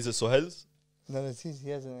 Okay. Wait, is it Sohel's? No, it's his. He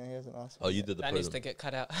hasn't asked. Oh, you did the That needs to program. get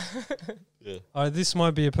cut out. Yeah. All right, this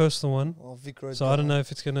might be a personal one, Oh, Vic Road. so I don't know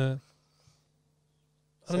if it's gonna.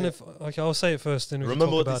 I don't know if. Okay, I'll say it first. Then we can Remember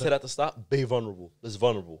talk what they about said it. at the start? Be vulnerable. That's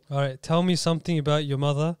vulnerable. All right, tell me something about your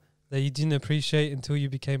mother that you didn't appreciate until you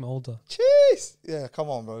became older. Jeez. Yeah, come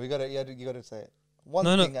on, bro. You gotta say it. One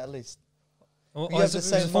No, no. thing at least. Oh, You have is the it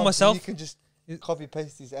same for mum, so myself? You can just Is- copy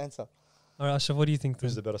paste his answer. All right, Ashraf, what do you think?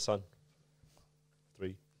 Who's Then? the better son?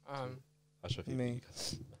 3. Ashraf. you- Me.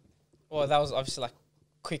 Well, that was obviously like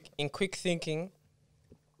quick thinking.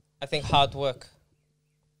 I think hard work,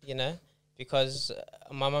 you know, because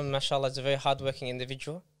my mum, MashaAllah, is a very hardworking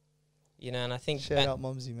individual, you know, and I think Shout out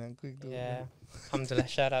Mumsy, man. Quick, do it, yeah, man. alhamdulillah,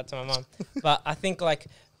 shout out to my mum. But I think like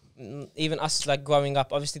even us like growing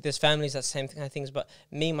up, obviously there's families that same kind of things. But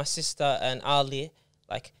me, my sister, and Ali,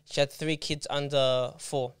 like she had 3 kids under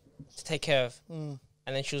 4 to take care of, and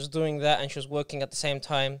then she was doing that and she was working at the same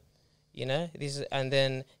time, you know. This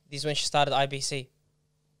is when she started IBC.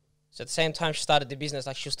 So at the same time she started the business,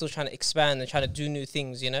 like she was still trying to expand and trying to do new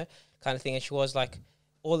things, you know, kind of thing. And she was like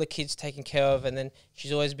all the kids taken care of, and then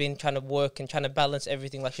she's always been trying to work and trying to balance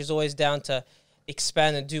everything. Like she's always down to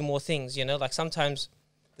expand and do more things, you know. Like sometimes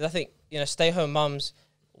I think, you know, stay-home mums,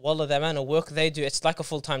 wallah, the amount of work they do, it's like a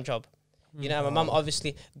full-time job. You know, my mum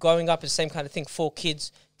obviously growing up is the same kind of thing, 4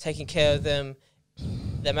 kids, taking care of them,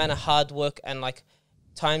 the amount of hard work and like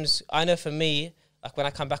times, I know for me, like when I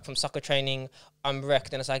come back from soccer training, I'm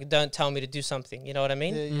wrecked and it's like, don't tell me to do something, you know what I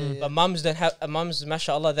mean? Yeah. But mums don't have,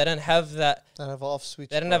 MashaAllah, they don't have that, Don't have an off switch.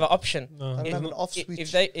 they don't bro. have an option. No. I don't have an If- off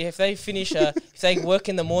switch. If they finish, if they work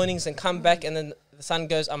in the mornings and come back and then the son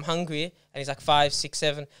goes, I'm hungry, and he's like 5, 6,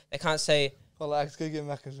 7, they can't say, Well, Axe, go get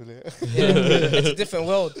Macca's with it. Yeah, it's a different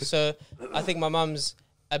world. So I think my mum's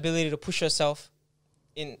ability to push herself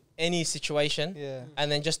in any situation, Yeah.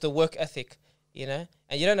 and then just the work ethic, you know,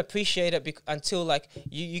 and you don't appreciate it until like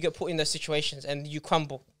you get put in those situations and you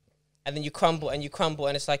crumble, and then you crumble and you crumble,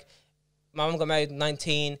 and it's like my mum got married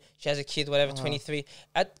 19, she has a kid, whatever, 23.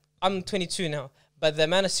 I'm 22 now, but the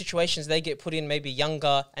amount of situations they get put in, maybe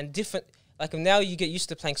younger and different. Like now, you get used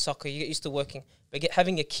to playing soccer, you get used to working, but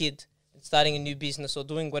having a kid, starting a new business or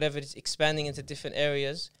doing whatever it is, expanding into different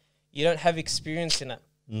areas, you don't have experience in it.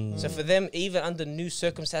 So for them, even under new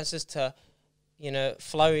circumstances to, you know,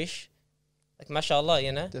 flourish, like MashaAllah,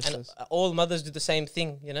 you know, and all mothers do the same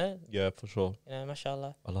thing, you know. Yeah, for sure. You know,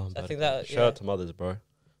 MashaAllah. Allah I think that shout out to mothers, bro.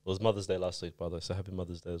 It was Mother's Day last week, by the way, so happy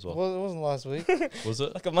Mother's Day as well. Well, it wasn't last week. Was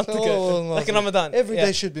it? Like a month Oh, it ago, wasn't like last in Ramadan. Every yeah.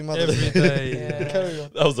 day should be Mother's Every Day. day. Yeah. Carry on.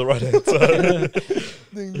 That was the right answer.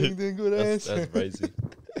 Ding, ding, ding, good answer. That's crazy.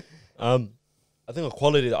 I think a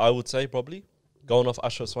quality that I would say probably, going off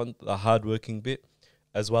Ashraf's one, the hard-working bit,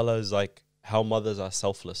 as well as like how mothers are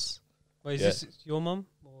selfless. Wait, is Yeah. this your mum?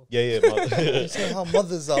 Yeah. You say how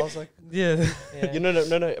mothers are. I was like, Yeah. Yeah. You know,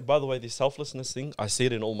 no. By the way, this selflessness thing, I see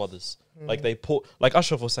it in all mothers. Like they put, like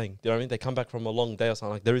Ashraf was saying, you know what I mean? They come back from a long day or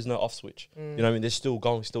something. Like there is no off switch. You know what I mean? They're still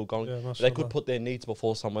going. Yeah, They could mashallah. put their needs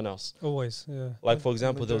before someone else. Always, yeah. Like for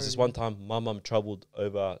example, there was this one time my mum travelled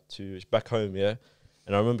over to back home, yeah,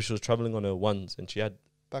 and I remember she was travelling on her ones, and she had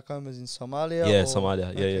back home is in Somalia. yeah or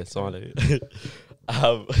Somalia, yeah, Okay, Somalia.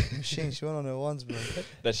 Machine, she went on her ones, bro.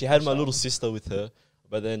 That she had my little sister with her,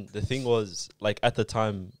 but then the thing was, like at the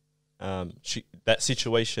time, that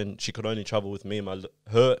situation she could only travel with me and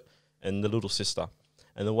her and the little sister,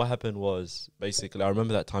 and then what happened was basically I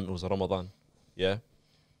remember that time it was Ramadan, yeah,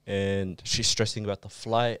 and she's stressing about the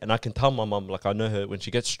flight, and I can tell my mum, like I know her, when she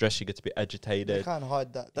gets stressed she gets a bit They agitated. can't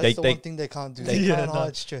hide that. That's the one thing they can't do. They can't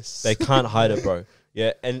hide stress. They can't hide it, bro.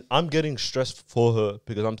 Yeah, and I'm getting stressed for her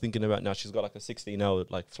because I'm thinking about now she's got like a 16-hour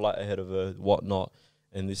like flight ahead of her, whatnot,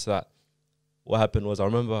 and this that. What happened was I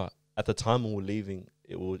remember at the time when we were leaving,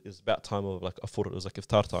 it was about time of like it was like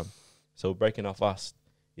iftar time, so we're breaking our fast.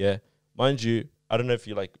 Yeah, mind you, I don't know if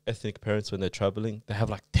you like ethnic parents when they're traveling, they have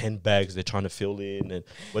like 10 bags they're trying to fill in, and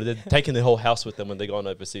but they're taking their whole house with them when they're going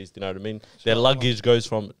overseas. Do you know what I mean? Their luggage goes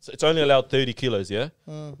from it's only allowed 30 kilos, yeah,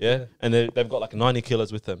 yeah, and they've got like 90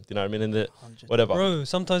 kilos with them. Do you know what I mean? And the whatever. Bro,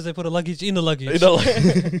 sometimes they put a luggage in the luggage. You know,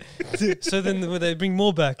 like So then when they bring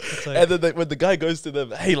more back, it's like, and then when the guy goes to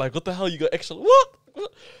them, hey, like what the hell, you got extra? What?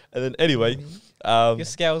 And then anyway, Your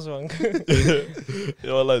scale's wrong. you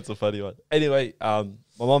know, it's a funny one. Anyway, my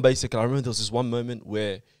mom basically, I remember there was this one moment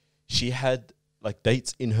where she had like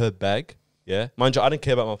dates in her bag. Yeah, mind you, I didn't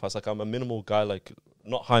care about my fast. Like I'm a minimal guy, like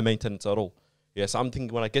not high maintenance at all. Yeah, so I'm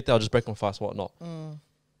thinking when I get there, I'll just break my fast, whatnot.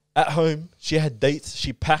 At home, she had dates.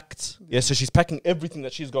 She packed. Yeah, so she's packing everything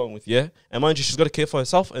that she's going with. Yeah, and mind you, she's got to care for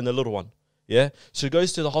herself and the little one. Yeah, so she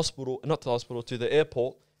goes to the hospital, not to the hospital, to the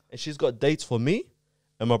airport, and she's got dates for me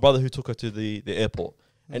and my brother who took her to the airport.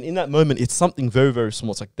 And in that moment, it's something very, very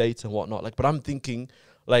small. It's like dates and whatnot. Like, but I'm thinking,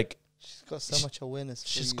 like, She's got so much awareness.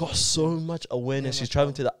 she's got so much awareness. She's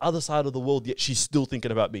traveling to the other side of the world, yet she's still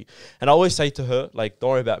thinking about me. And I always say to her, like, don't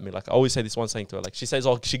worry about me. Like, I always say this one saying to her, like, she says,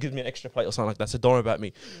 oh, she gives me an extra plate or something like that. So don't worry about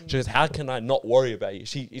me. She goes, how can I not worry about you?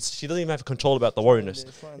 She doesn't even have control about the worriness.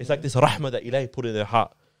 It's like this rahmah that Ilahi put in her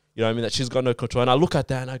heart. You know what I mean? That she's got no control. And I look at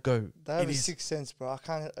that and I go, They have it a is. sixth sense, bro. I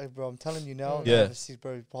can't, bro. I'm telling you now. Yeah. They have a sixth,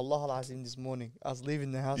 bro. Wallah al-Azim, this morning, I was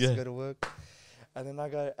leaving the house Yeah. to go to work. And then I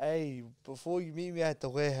go, hey, before you meet me at the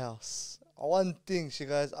warehouse, one thing, she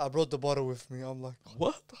goes, I brought the bottle with me. I'm like,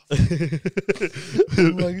 What?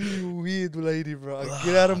 I'm like, you weird lady, bro.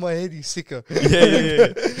 Get out of my head, you sicker. Yeah.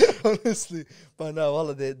 Honestly. But no,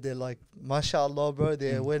 wallah, they're like, MashaAllah, bro.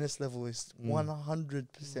 Their awareness level is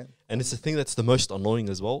 100%. And it's the thing that's the most annoying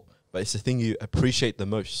as well, but it's the thing you appreciate the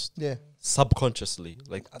most Yeah. subconsciously.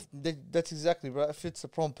 Like, That's exactly, bro. It fits the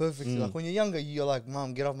prompt perfectly. Like when you're younger, you're like,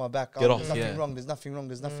 Mom, get off my back. Get off, There's nothing yeah. wrong. There's nothing wrong.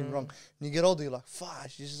 There's nothing wrong. And you get older, you're like, fuck.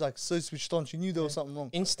 She's just like so switched on. She knew there was something wrong.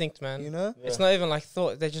 Instinct, man. You know? It's not even like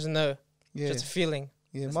thought. They just know. Yeah. Just a feeling.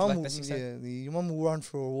 Yeah, That's mom. like Will, the sixth sense. your mom will run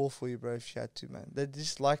for a wall for you, bro, if she had to, man. They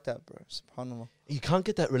just like that, bro. Subhanallah. you can't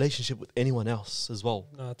get that relationship with anyone else as well.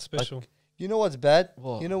 no, it's special. You know what's bad?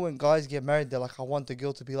 What? You know when guys get married, they're like, I want the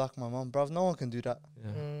girl to be like my mom, bro. No one can do that.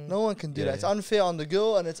 Yeah. No one can do Yeah, that. It's yeah. unfair on the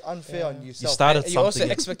girl and it's unfair on Yeah. yourself. You started You also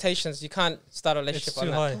something. expectations. You can't start a relationship on too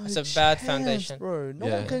that. high. It's No a bad chance, foundation. bro. No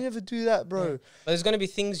Yeah. one can ever do that, bro. But there's gonna be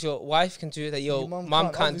things your wife can do that your mum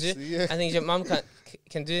can't do, obviously, yeah. and things your mum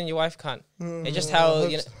can do and your wife can't. It's just how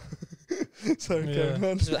you know. Sorry, Yeah. carry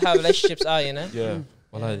on. It's how relationships are, you know. Yeah.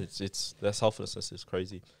 Well, it's their selflessness is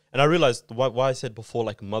crazy. And I realized why I said before,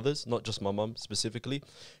 like mothers, not just my mum specifically,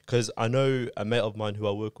 because I know a mate of mine who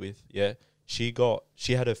I work with. Yeah, she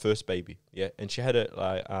had her first baby. Yeah, and she had it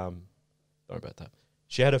like sorry about that.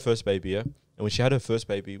 She had her first baby. Yeah, and when she had her first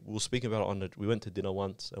baby, we were speaking about it we went to dinner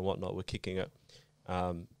once and whatnot. We're kicking it,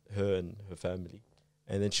 her and her family,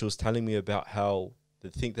 and then she was telling me about how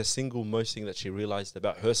the single most thing that she realized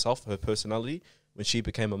about herself, her personality, when she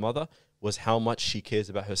became a mother, was how much she cares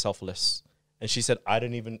about herself less. And she said, I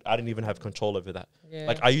didn't even have control over that. Yeah.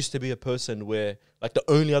 Like I used to be a person where like the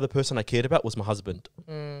only other person I cared about was my husband.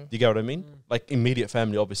 Do you get what I mean? Like immediate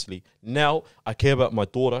family, obviously. Now I care about my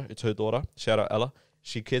daughter. It's her daughter. Shout out Ella.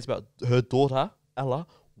 She cares about her daughter, Ella,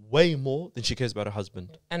 way more than she cares about her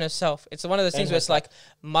husband. And herself. It's one of those things where it's like,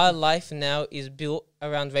 my life now is built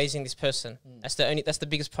around raising this person. That's the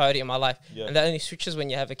biggest priority in my life. Yeah. And that only switches when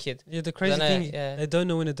you have a kid. Yeah, the crazy thing, they don't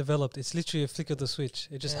know when it developed. It's literally a flick of the switch.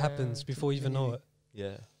 It just happens before you even know it.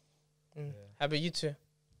 Yeah. How about you two?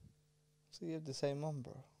 So you have the same mum,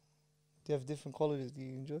 bro. Do you have different qualities do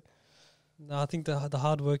you enjoy? No, I think the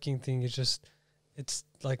hardworking thing is just, it's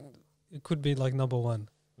like, it could be like number one,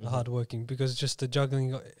 the hardworking, because just the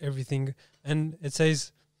juggling of everything. And it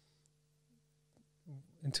says,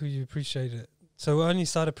 until you appreciate it. So I only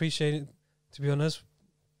started appreciating, to be honest,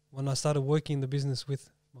 when I started working in the business with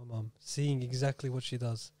my mum, seeing exactly what she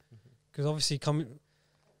does. Because obviously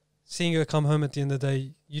seeing her come home at the end of the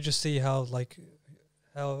day, you just see how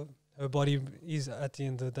her body is at the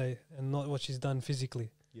end of the day, and not what she's done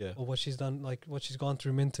physically. Yeah. Or what she's done, like what she's gone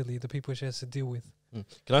through mentally, the people she has to deal with. Can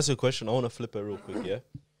I ask you a question? I want to flip it real quick,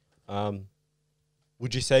 yeah?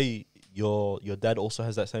 Would you say your dad also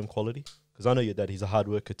has that same quality? Because I know your dad, he's a hard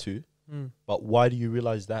worker too. But why do you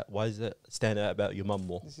realize that? Why does that stand out about your mum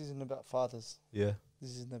more? This isn't about fathers. Yeah.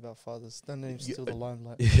 This isn't about fathers. Don't let him steal the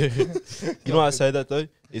limelight. You know why I say that though?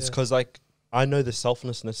 It's because like I know the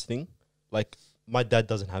selflessness thing. Like my dad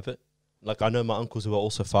doesn't have it. Like I know my uncles who are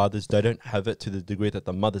also fathers, they don't have it to the degree that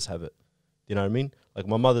the mothers have it. Do you know what I mean? Like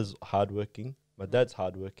my mother's hardworking, my dad's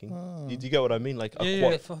hardworking. Do you get what I mean? Like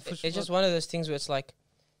It's just one of those things where it's like,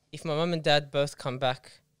 if my mum and dad both come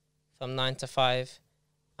back from 9 to 5,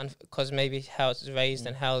 and because maybe how it's raised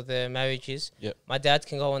and how the marriage is, my dad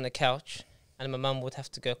can go on the couch and my mum would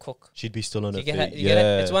have to go cook. She'd be still on her feet. You get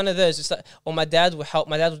it? It's one of those. It's like, or my dad will help.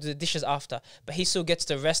 My dad will do the dishes after, but he still gets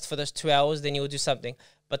to rest for those 2 hours. Then he will do something.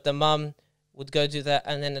 But the mum would go do that,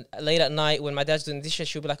 and then late at night when my dad's doing the dishes,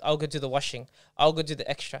 she'll be like, "I'll go do the washing. I'll go do the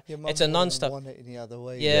extra." It's a non-stop. Want it any other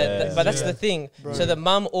way. But that's the thing. Bro. So the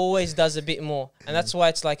mum always does a bit more, and that's why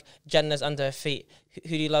it's like Jannah's under her feet. Who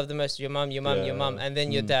do you love the most? Your mum, your mum, your mum, and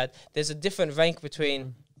then your dad. There's a different rank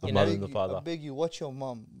between the mother and the father. I beg you, watch your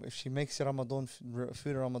mum. If she makes Ramadan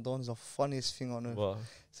food, Ramadan is the funniest thing on earth. Wow.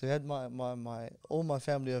 So we had all my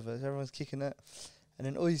family over. Everyone's kicking it, and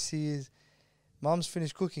then all you see is mum's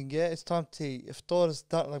finished cooking. Yeah, it's time to eat. Iftar is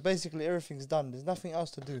done. Like basically everything's done. There's nothing else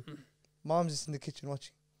to do. Mum's just in the kitchen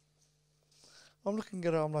watching. I'm looking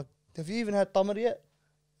at her. I'm like, have you even had tamar yet?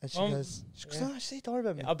 And she goes, no, don't worry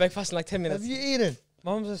about me. I'll break fast in like 10 minutes. Have you eaten?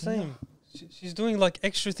 Mom's the same. She's doing like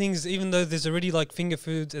extra things, even though there's already like finger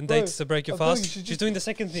foods and dates to break your fast. She's doing the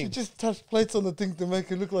second thing. She just touched plates on the thing to make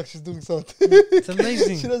it look like she's doing something. It's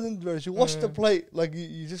amazing. She doesn't, bro. She washed the plate like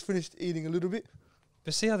you just finished eating a little bit.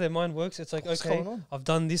 But see how their mind works? It's like, okay, I've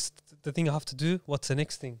done this, the thing I have to do. What's the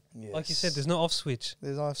next thing? Yes. Like you said, there's no off switch.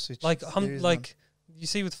 There's no off switch. Like, you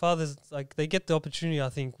see with fathers, like they get the opportunity, I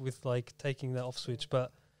think, with like taking that off switch.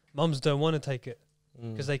 But mums don't want to take it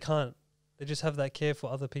because they can't. They just have that care for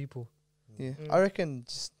other people. Yeah, I reckon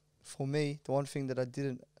just for me, the one thing that I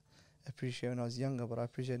didn't appreciate when I was younger, but I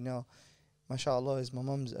appreciate now, MashaAllah, is my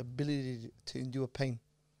mum's ability to endure pain.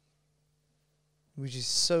 Which is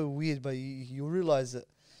so weird, but you realize that,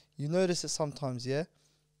 you notice it sometimes, yeah?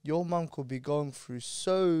 Your mum could be going through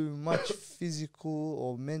so much physical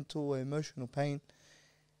or mental or emotional pain,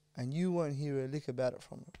 and you won't hear a lick about it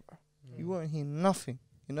from her, bro. You won't hear nothing,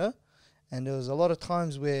 you know? And there was a lot of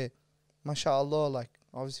times where, MashaAllah, like,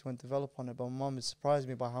 obviously won't develop on it, but my mum had surprised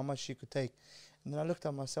me by how much she could take. And then I looked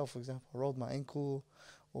at myself, for example, I rolled my ankle,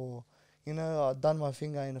 or, you know, I'd done my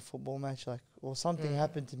finger in a football match, like, or something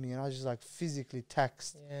happened to me, and I was just, like, physically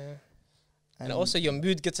taxed. Yeah. And also your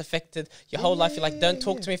mood gets affected. Your whole life, you're like, don't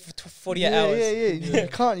talk to me for 48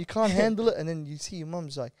 hours. You can't handle it, and then you see your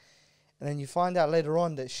mum's like, and then you find out later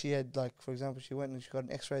on that she had, like, for example, she went and she got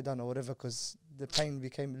an x-ray done or whatever because the pain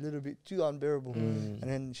became a little bit too unbearable. And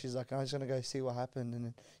then she's like, I'm just going to go see what happened. And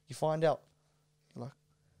then you find out. You're like,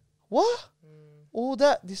 what? All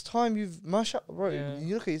that, this time you've, MashaAllah, bro,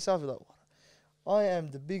 you look at yourself, you're like, what? I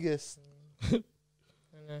am the biggest.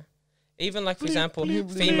 Even like, for example,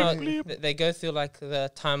 female, they go through like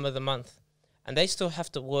the time of the month and they still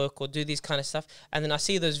have to work or do these kind of stuff. And then I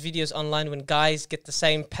see those videos online when guys get the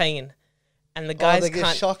same pain and the guys they get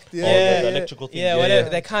can't. shocked. The electrical thing. Yeah, whatever.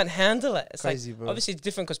 They can't handle it. It's Crazy, like, bro. obviously it's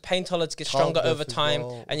different because pain tolerance gets stronger over Childbirth as time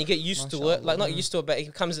well. and you get used to it. Like, not used to it, but it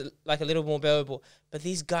becomes like a little more bearable. But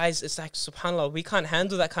these guys, it's like, subhanAllah, we can't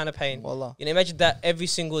handle that kind of pain. Wallah. You know, imagine that every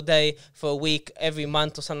single day for a week, every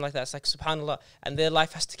month or something like that. It's like, subhanAllah. And their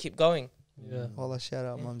life has to keep going. Yeah. Wallah, shout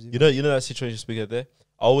out, Mumsy. You know that situation you speak of there.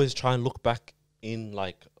 I always try and look back in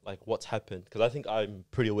like what's happened because I think I'm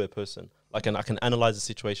a pretty aware person. Like, and I can analyze the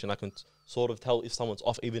situation. I can sort of tell if someone's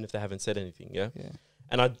off, even if they haven't said anything. Yeah.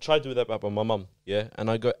 And I try to do that about my mum. Yeah. And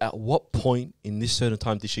I go, at what point in this certain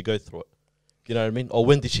time did she go through it? You know what I mean? Or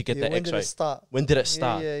when did she get the when X-ray? did it start? When did it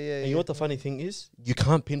start? Yeah. And you know what the funny thing is? You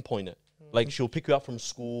can't pinpoint it. Like, she'll pick you up from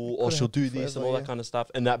school or could've she'll do happened this and forever, all that kind of stuff.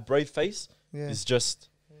 And that brave face is just...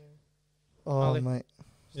 Oh, Ali. mate.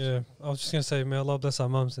 Yeah, I was just gonna say, may Allah bless our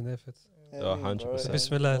mums and their efforts. Oh, 100%. So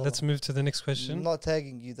Bismillah, let's move to the next question. I'm not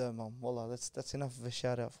tagging you though, Mum. Wallah, that's enough of a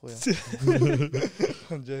shout out for you.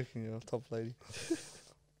 I'm joking, you're a top lady.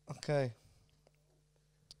 Okay.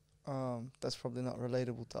 That's probably not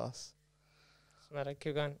relatable to us. Matter,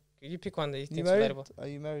 keep going. You pick one that you You think married? relatable. Are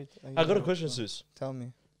you married? Are you I got a married? question, Sus. Tell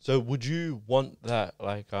me. So would you want that,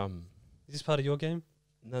 like, Is this part of your game?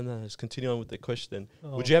 no, let's continue on with the question.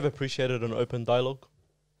 Oh. Would you have appreciated an open dialogue?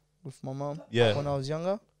 With my mum? Yeah. When I was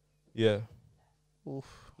younger? Yeah. Oof.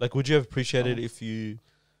 Like, would you have appreciated if you...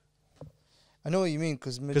 I know what you mean,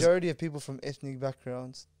 because majority of people from ethnic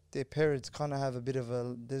backgrounds, their parents kind of have a bit of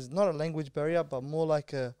a... There's not a language barrier, but more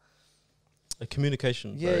like a... A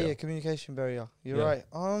communication Yeah, barrier. communication barrier. You're Yeah. right.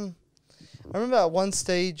 I remember at one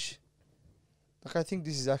stage, like I think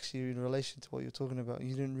this is actually in relation to what you're talking about.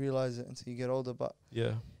 You didn't realize it until you get older, but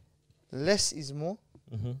Yeah. less is more.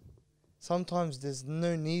 Mm-hmm. Sometimes there's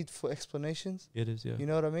no need for explanations. It is, yeah. You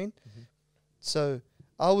know what I mean? Mhm. So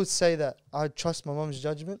I would say that I trust my mom's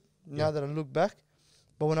judgment now Yeah. that I look back.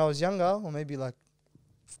 But when I was younger, or maybe like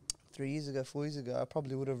 3 years ago, 4 years ago, I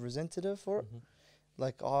probably would have resented her for it. Mhm.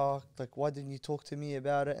 Like, why didn't you talk to me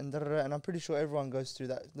about it? And and I'm pretty sure everyone goes through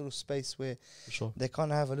that little space where For sure. they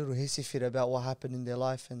kind of have a little hissy fit about what happened in their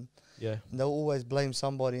life, and Yeah. they'll always blame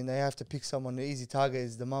somebody, and they have to pick someone. The easy target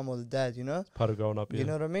is the mum or the dad, you know? Part of growing up, yeah. You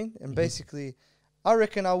know what I mean? And Mhm. basically, I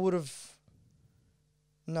reckon I would have...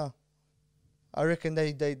 No. I reckon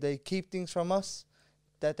they keep things from us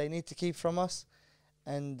that they need to keep from us,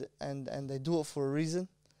 and they do it for a reason.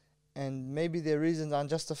 And maybe their reasons aren't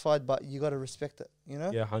justified, but you got to respect it, you know?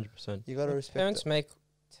 Yeah, 100%. You got to respect Parents it. make,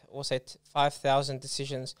 we'll say, 5,000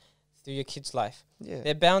 decisions through your kid's life. Yeah.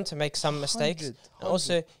 They're bound to make some mistakes. 100. And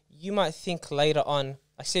also, you might think later on,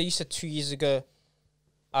 like say you said 2 years ago,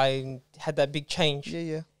 I had that big change.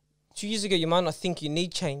 Yeah. 2 years ago, you might not think you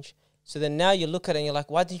need change. So then now you look at it and you're like,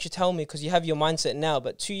 why didn't you tell me? Because you have your mindset now.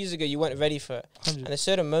 But 2 years ago, you weren't ready for it. 100. And there's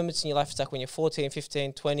certain moments in your life, it's like when you're 14,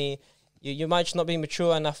 15, 20, you might just not be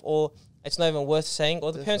mature enough, or it's not even worth saying,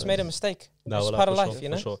 or the parents made a mistake. No, It's well, part of for life, sure, you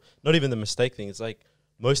for know? sure. Not even the mistake thing. It's like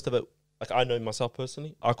most of it, like I know myself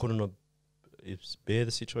personally, I couldn't have bore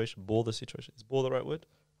the situation. Is bore the right word?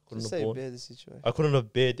 Just say bear the situation. I couldn't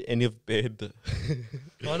have bared any of bared the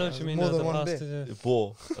I know what you mean. More than The one past bit. is,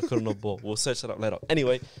 bore. I couldn't have bore. We'll search that up later.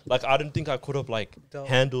 Anyway, like I don't think I could have like Dealt.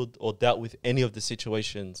 handled or dealt with any of the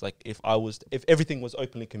situations like if everything was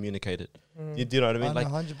openly communicated. Do you know what I mean? Like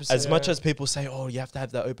 100%. as much as people say, oh, you have to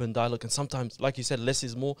have that open dialogue, and sometimes, like you said, less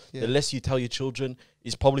is more. Yeah. The less you tell your children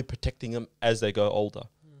is probably protecting them as they go older.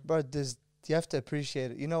 Bro, you have to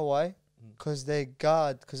appreciate it. You know why? Mm. Because they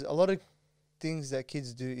guard. Because a lot of things that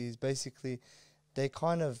kids do is basically they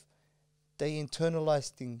internalize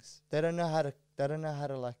things. They don't know how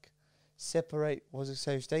to like separate. What was it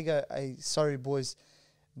say? If they go, "Hey, sorry boys,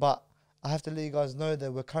 but I have to let you guys know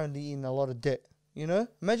that we're currently in a lot of debt." You know,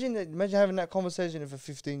 imagine having that conversation with a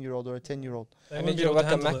 15-year-old or a 10-year-old. I need you to work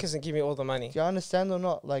at Macca's and give me all the money. Do you understand or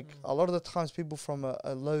not? Like a lot of the times, people from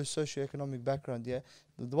a low socioeconomic background,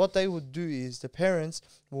 what they would do is the parents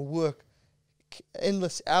will work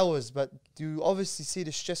endless hours, but you obviously see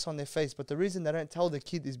the stress on their face. But the reason they don't tell the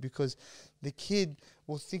kid is because the kid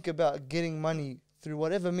will think about getting money through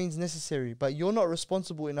whatever means necessary. But you're not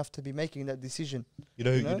responsible enough to be making that decision. You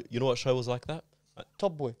know, You know? you know what show was like that?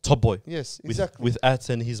 Top Boy. Top Boy. Yes, With, exactly. with Ats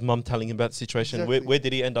and his mum telling him about the situation. Exactly. Where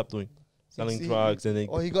did he end up doing? Selling He- drugs and then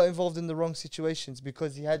Or he got involved in the wrong situations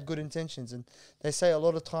because he had good intentions. And they say a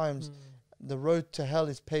lot of times the road to hell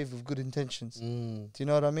is paved with good intentions. Do you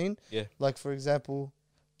know what I mean? Yeah. Like, for example,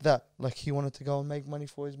 like he wanted to go and make money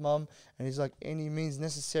for his mum, and he's like, any means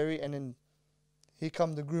necessary, and then here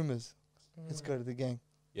come the groomers. Let's go to the gang.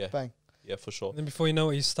 Yeah. Bang. Yeah, for sure. And then before you know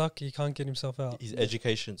it, he's stuck. He can't get himself out. His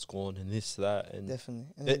education's gone and this, that, and Definitely.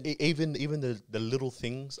 And then- even the little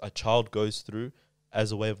things a child goes through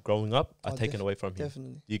as a way of growing up are Oh, taken away from him.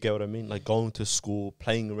 definitely. You get what I mean? Like going to school,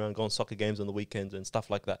 playing around, going soccer games on the weekends and stuff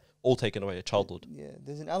like that, all taken away at childhood. Yeah,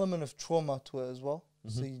 there's an element of trauma to it as well.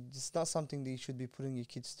 So Mhm. it's not something that you should be putting your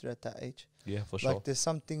kids through at that age. Yeah, for sure. Like there's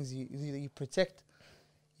some things you protect.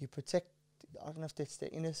 You protect. I don't know if that's their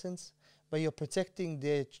innocence, but you're protecting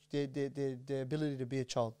their ability to be a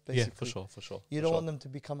child. Basically. Yeah, for sure, for sure. You for don't sure. want them to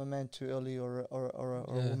become a man too early or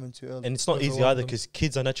a Yeah. woman too early. And it's not Never easy want either them. because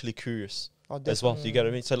kids are naturally curious Oh, as well. definitely. You get what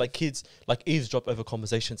I mean? So like kids like eavesdrop over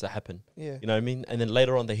conversations that happen. Yeah. You know what I mean? And then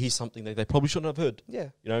later on they hear something that they probably shouldn't have heard. Yeah.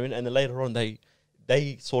 You know what I mean? And then later on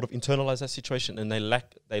they sort of internalize that situation and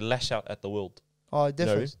they lash out at the world. Oh, know what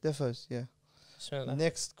I mean? defos. Yeah. Bismillah.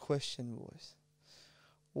 Next question, boys.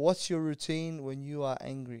 What's your routine when you are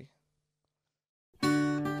angry?